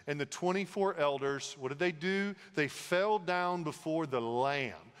creatures and the 24 elders, what did they do? They fell down before the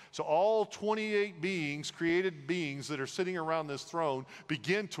Lamb. So all 28 beings, created beings that are sitting around this throne,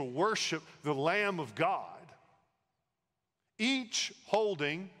 begin to worship the Lamb of God. Each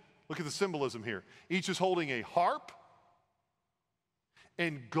holding, look at the symbolism here, each is holding a harp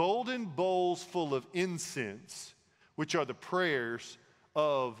and golden bowls full of incense, which are the prayers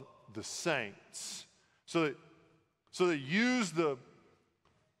of the saints. So they use the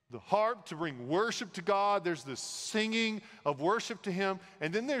harp to bring worship to God. There's this singing of worship to him.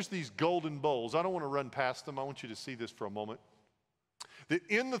 And then there's these golden bowls. I don't want to run past them. I want you to see this for a moment. That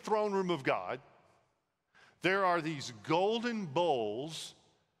in the throne room of God, there are these golden bowls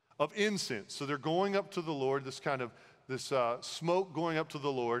of incense. So they're going up to the Lord, this smoke going up to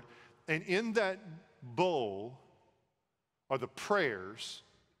the Lord. And in that bowl are the prayers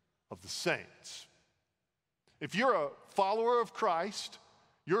of the saints. If you're a follower of Christ,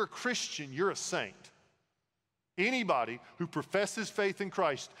 you're a Christian, you're a saint. Anybody who professes faith in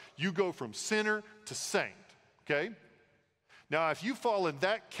Christ, you go from sinner to saint, okay? Now, if you fall in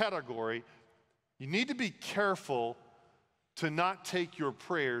that category, you need to be careful to not take your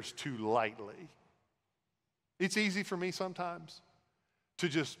prayers too lightly. It's easy for me sometimes to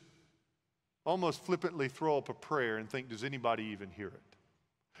just almost flippantly throw up a prayer and think, does anybody even hear it?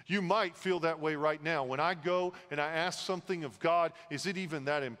 You might feel that way right now. When I go and I ask something of God, is it even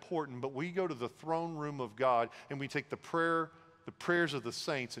that important? But we go to the throne room of God and we take the prayers of the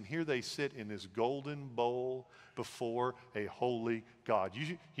saints, and here they sit in this golden bowl before a holy God.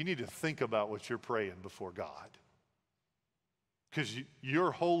 You need to think about what you're praying before God, because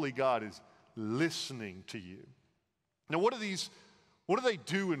your holy God is listening to you. Now, what do they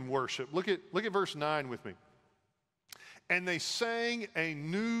do in worship? Look at verse 9 with me. And they sang a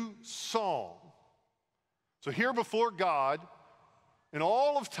new song. So here before God, in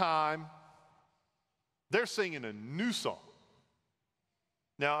all of time, they're singing a new song.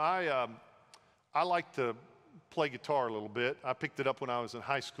 Now, I like to play guitar a little bit. I picked it up when I was in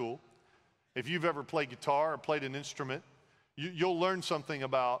high school. If you've ever played guitar or played an instrument, you'll learn something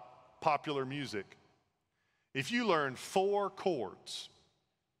about popular music. If you learn 4 chords,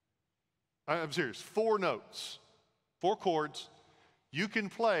 I'm serious, 4 notes, 4 chords, you can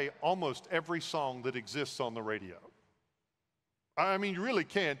play almost every song that exists on the radio. I mean, you really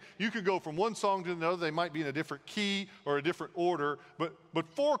can. You could go from one song to another. They might be in a different key or a different order, but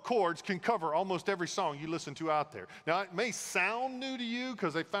 4 chords can cover almost every song you listen to out there. Now, it may sound new to you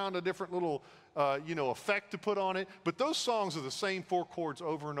because they found a different little, effect to put on it, but those songs are the same 4 chords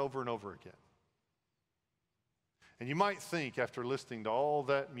over and over and over again. And you might think, after listening to all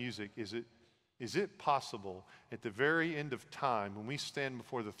that music, is it possible at the very end of time, when we stand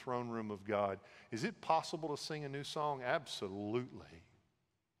before the throne room of God, is it possible to sing a new song? Absolutely.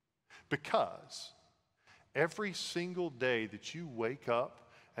 Because every single day that you wake up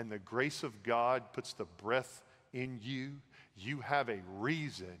and the grace of God puts the breath in you, you have a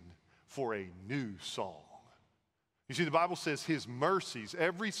reason for a new song. You see, the Bible says his mercies,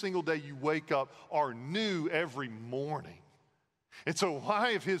 every single day you wake up, are new every morning. And so why,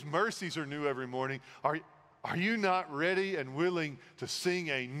 if his mercies are new every morning, are you not ready and willing to sing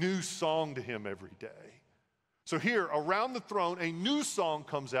a new song to him every day? So here, around the throne, a new song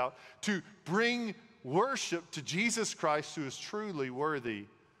comes out to bring worship to Jesus Christ, who is truly worthy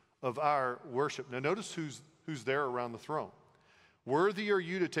of our worship. Now notice who's there around the throne. Worthy are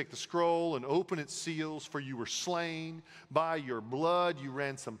you to take the scroll and open its seals, for you were slain. By your blood you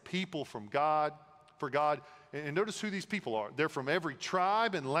ransomed people for God. And notice who these people are. They're from every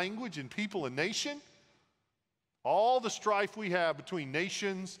tribe and language and people and nation. All the strife we have between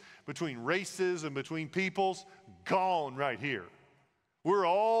nations, between races, and between peoples, gone right here. We're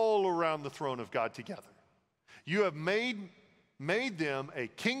all around the throne of God together. You have made them a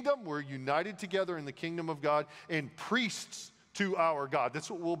kingdom. We're united together in the kingdom of God, and priests to our God. That's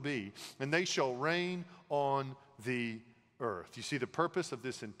what we'll be. And they shall reign on the earth. You see the purpose of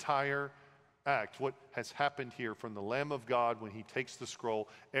this entire act, what has happened here from the Lamb of God when he takes the scroll,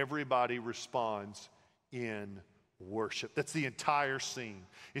 everybody responds in worship. That's the entire scene.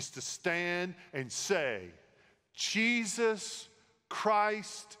 It's to stand and say, Jesus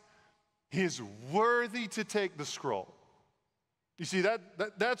Christ is worthy to take the scroll. You see,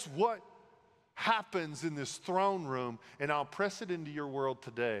 that's what happens in this throne room, and I'll press it into your world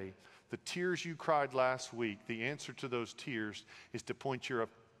today. The tears you cried last week, the answer to those tears is to point your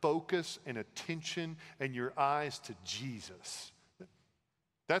focus and attention and your eyes to Jesus.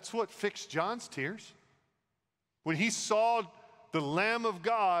 That's what fixed John's tears. When he saw the Lamb of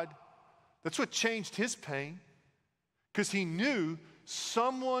God, that's what changed his pain, because he knew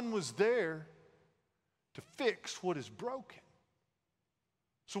someone was there to fix what is broken.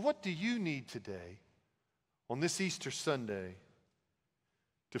 So what do you need today on this Easter Sunday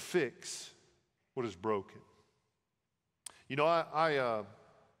to fix what is broken? You know, I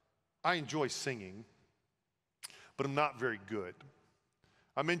enjoy singing, but I'm not very good.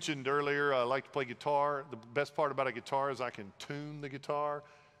 I mentioned earlier I like to play guitar. The best part about a guitar is I can tune the guitar.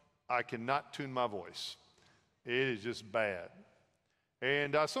 I cannot tune my voice. It is just bad.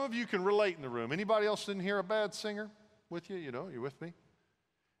 And some of you can relate in the room. Anybody else in here a bad singer with you? You know, you with me?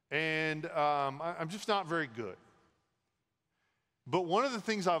 And I'm just not very good. But one of the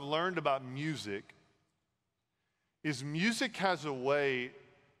things I've learned about music is music has a way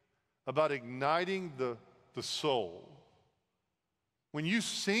about igniting the soul. When you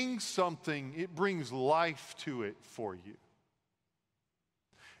sing something, it brings life to it for you.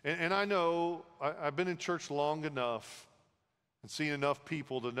 And I know, I've been in church long enough and seen enough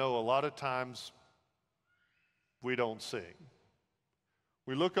people to know a lot of times we don't sing.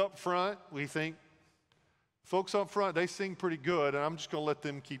 We look up front, we think, folks up front, they sing pretty good, and I'm just going to let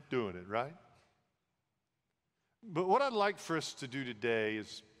them keep doing it, right? But what I'd like for us to do today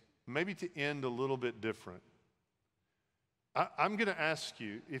is maybe to end a little bit different. I'm going to ask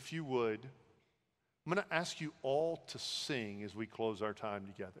you, if you would, I'm going to ask you all to sing as we close our time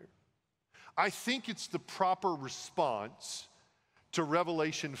together. I think it's the proper response to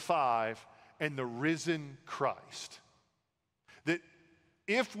Revelation 5 and the risen Christ. That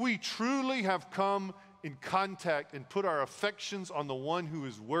if we truly have come in contact and put our affections on the one who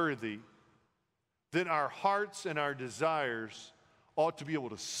is worthy, then our hearts and our desires ought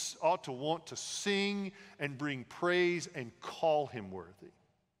to want to sing and bring praise and call him worthy.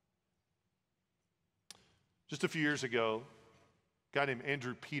 Just a few years ago, a guy named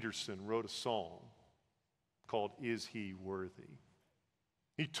Andrew Peterson wrote a song called Is He Worthy?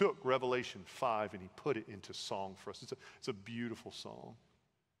 He took Revelation 5 and he put it into song for us. It's a beautiful song.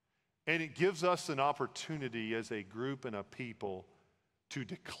 And it gives us an opportunity as a group and a people to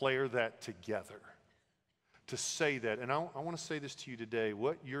declare that together, to say that. And I want to say this to you today.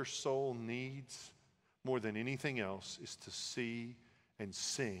 What your soul needs more than anything else is to see and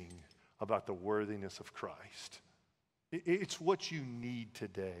sing about the worthiness of Christ. It's what you need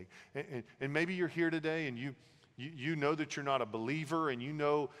today. And maybe you're here today and you know that you're not a believer, and you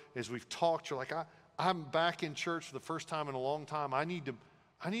know, as we've talked, you're like, I'm back in church for the first time in a long time. I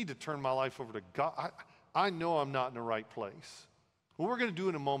need to turn my life over to God. I know I'm not in the right place. What we're going to do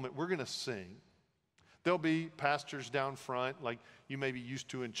in a moment, we're going to sing. There'll be pastors down front, like you may be used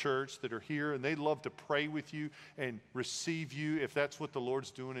to in church, that are here, and they'd love to pray with you and receive you if that's what the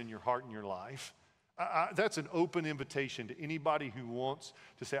Lord's doing in your heart and your life. That's an open invitation to anybody who wants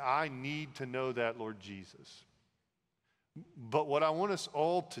to say, I need to know that, Lord Jesus. But what I want us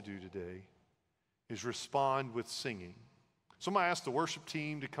all to do today is respond with singing. So I'm going to ask the worship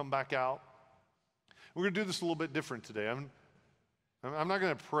team to come back out. We're going to do this a little bit different today. I'm not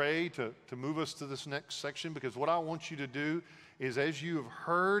going to pray to move us to this next section, because what I want you to do is, as you have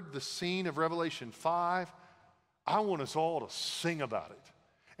heard the scene of Revelation 5, I want us all to sing about it.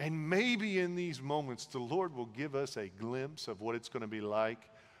 And maybe in these moments, the Lord will give us a glimpse of what it's going to be like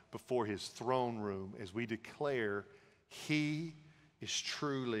before his throne room as we declare he is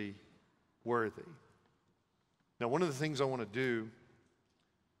truly worthy. Now, one of the things I want to do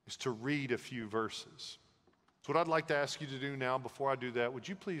is to read a few verses. So what I'd like to ask you to do now, before I do that, would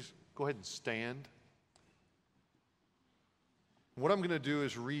you please go ahead and stand? What I'm going to do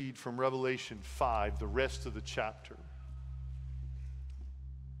is read from Revelation 5, the rest of the chapter.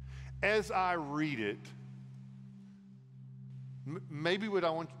 As I read it, maybe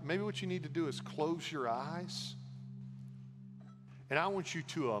what you need to do is close your eyes, and I want you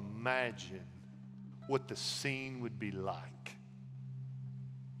to imagine what the scene would be like.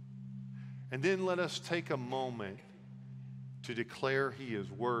 And then let us take a moment to declare he is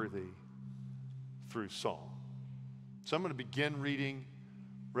worthy through song. So I'm going to begin reading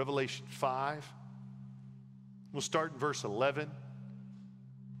Revelation 5. We'll start in verse 11.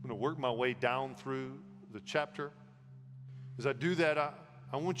 I'm going to work my way down through the chapter. As I do that,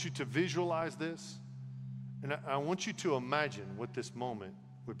 I want you to visualize this, and I want you to imagine what this moment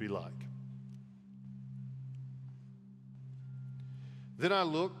would be like. Then I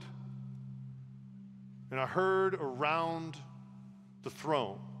looked, and I heard around the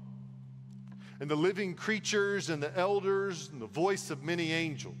throne, and the living creatures and the elders, and the voice of many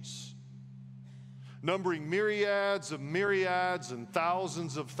angels, numbering myriads of myriads and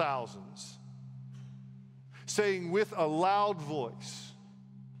thousands of thousands, saying with a loud voice,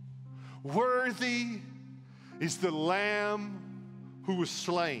 "Worthy is the Lamb who was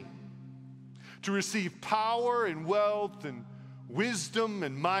slain to receive power and wealth and wisdom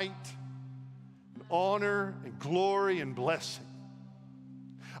and might, and honor and glory and blessing."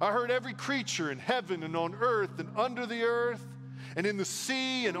 I heard every creature in heaven and on earth and under the earth and in the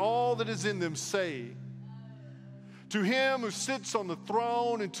sea and all that is in them saying, "To him who sits on the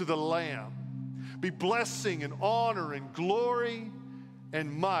throne and to the Lamb be blessing and honor and glory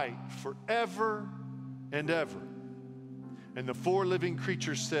and might forever and ever." And the four living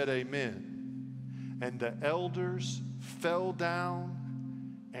creatures said, "Amen." And the elders fell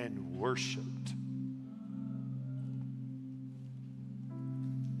down and worshiped.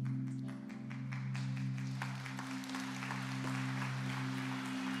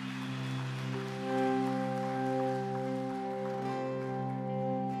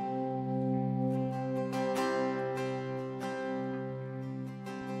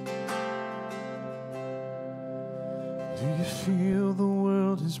 Do you feel the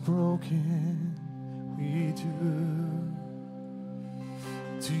world is broken? We do.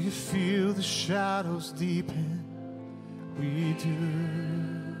 Do you feel the shadows deepen? We do.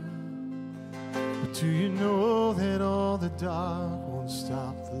 But do you know that all the dark won't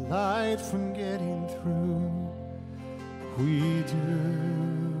stop the light from getting through? We do.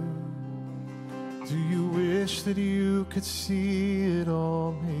 Do you wish that you could see it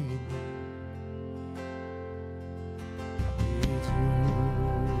all made new? We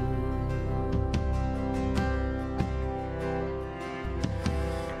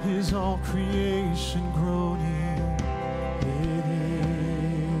do. Is all creation groaning? It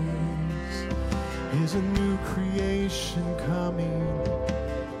is. Is a new creation coming?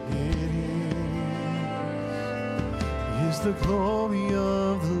 It is the glory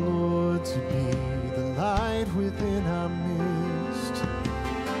of the Lord to be the light within our midst.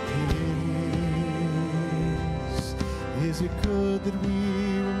 It is it good that we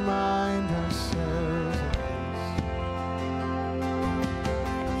remind ourselves of this?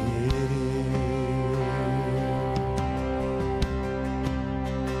 It is.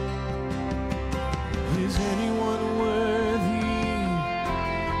 Is anyone worthy?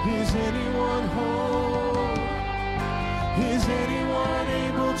 Is anyone whole? Is anyone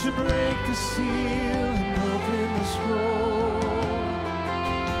able to break the seal and open the scroll?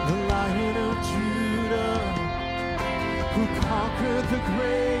 The Lion of Judah, who conquered the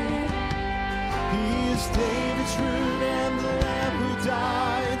grave. He is David's root and the Lamb who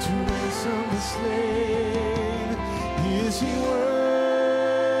died to ransom the slave. Is he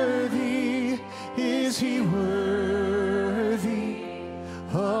worthy? Is he worthy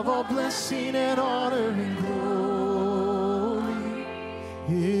of all blessing and honor and glory?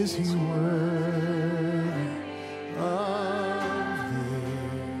 Is he worthy of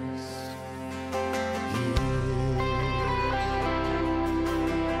this?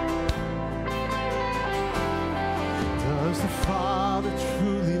 Does the Father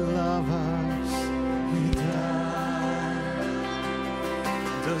truly love us? He does.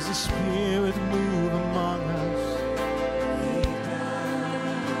 Does the Spirit move among us? He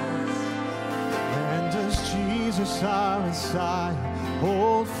does. And does Jesus, our Messiah,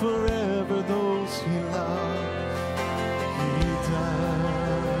 hold forever those he loves? He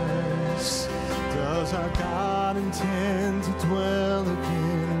does. Does our God intend to dwell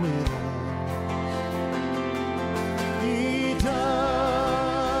again with us? He does.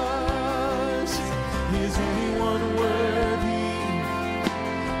 Is anyone worthy?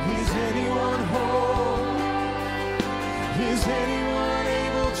 Is anyone whole? Is anyone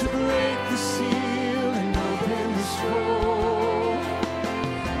able to break the seal and open the scroll?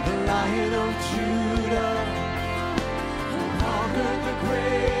 The Lion of Judah, who conquered the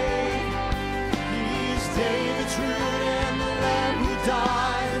grave. He is David's root and the Lamb who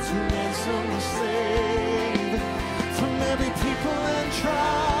died to ransom the slave. From every people and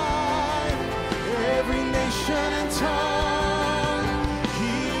tribe, every nation and tongue,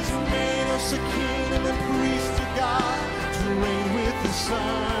 he has made us a kingdom and priest to God, to reign with the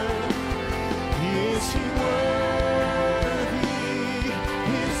Son. Is he worthy?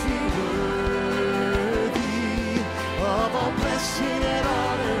 Is he worthy of all blessing and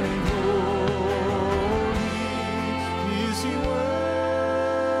honor and glory? Is he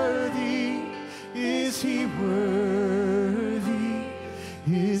worthy? Is he worthy?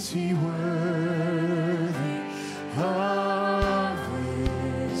 Is he worthy of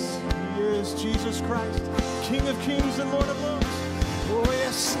this? He is Jesus Christ, King of kings and Lord of lords. Oh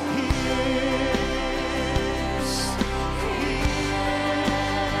yes, he is. He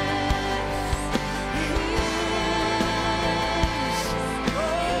is.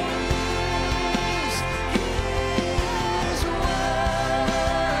 Oh, he is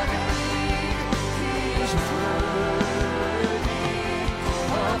worthy. He is worthy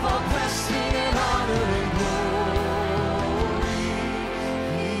of all blessing and honor and glory.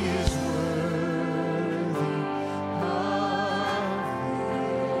 He is worthy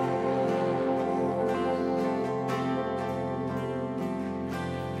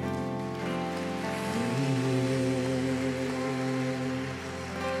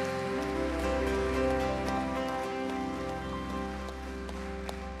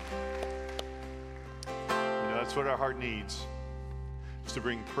That's what our heart needs, is to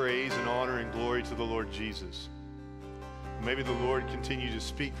bring praise and honor and glory to the Lord Jesus. Maybe the Lord continued to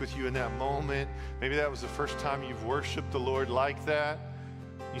speak with you in that moment. Maybe that was the first time you've worshiped the Lord like that.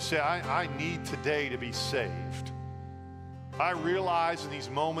 You say, I need today to be saved. I realize in these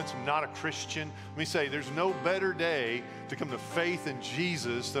moments I'm not a Christian. Let me say, there's no better day to come to faith in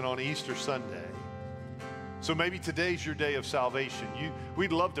Jesus than on Easter Sunday. So maybe today's your day of salvation.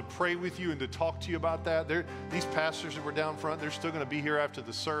 We'd love to pray with you and to talk to you about that. These pastors that were down front, they're still going to be here after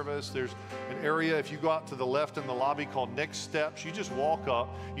the service. There's an area, if you go out to the left in the lobby, called Next Steps. You just walk up,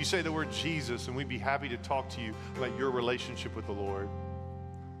 you say the word Jesus, and we'd be happy to talk to you about your relationship with the Lord.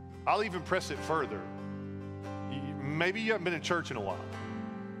 I'll even press it further. Maybe you haven't been in church in a while.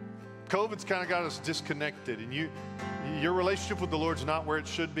 COVID's kind of got us disconnected, and your relationship with the Lord's not where it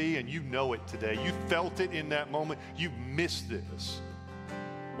should be, and you know it today. You felt it in that moment. You've missed this.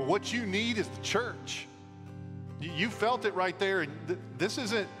 But what you need is the church. You felt it right there, and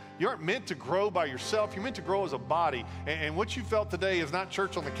you aren't meant to grow by yourself. You're meant to grow as a body, and what you felt today is not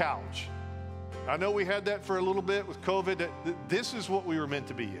church on the couch. I know we had that for a little bit with COVID. This is what we were meant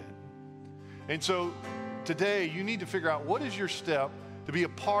to be in. And so today, you need to figure out what is your step to be a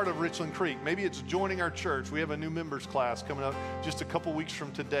part of Richland Creek. Maybe it's joining our church. We have a new members class coming up just a couple weeks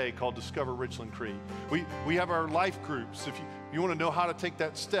from today called Discover Richland Creek. We have our life groups. If you want to know how to take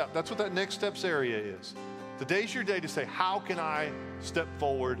that step, that's what that next steps area is. Today's your day to say, how can I step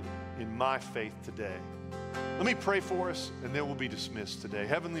forward in my faith today? Let me pray for us, and then we'll be dismissed today.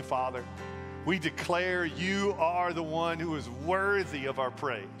 Heavenly Father, we declare you are the one who is worthy of our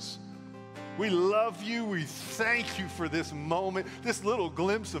praise. We love you. We thank you for this moment, this little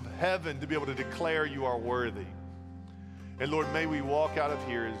glimpse of heaven to be able to declare you are worthy. And Lord, may we walk out of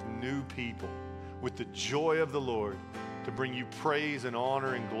here as new people with the joy of the Lord to bring you praise and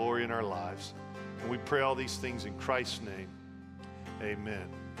honor and glory in our lives. And we pray all these things in Christ's name. Amen.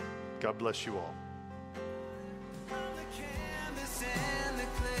 God bless you all.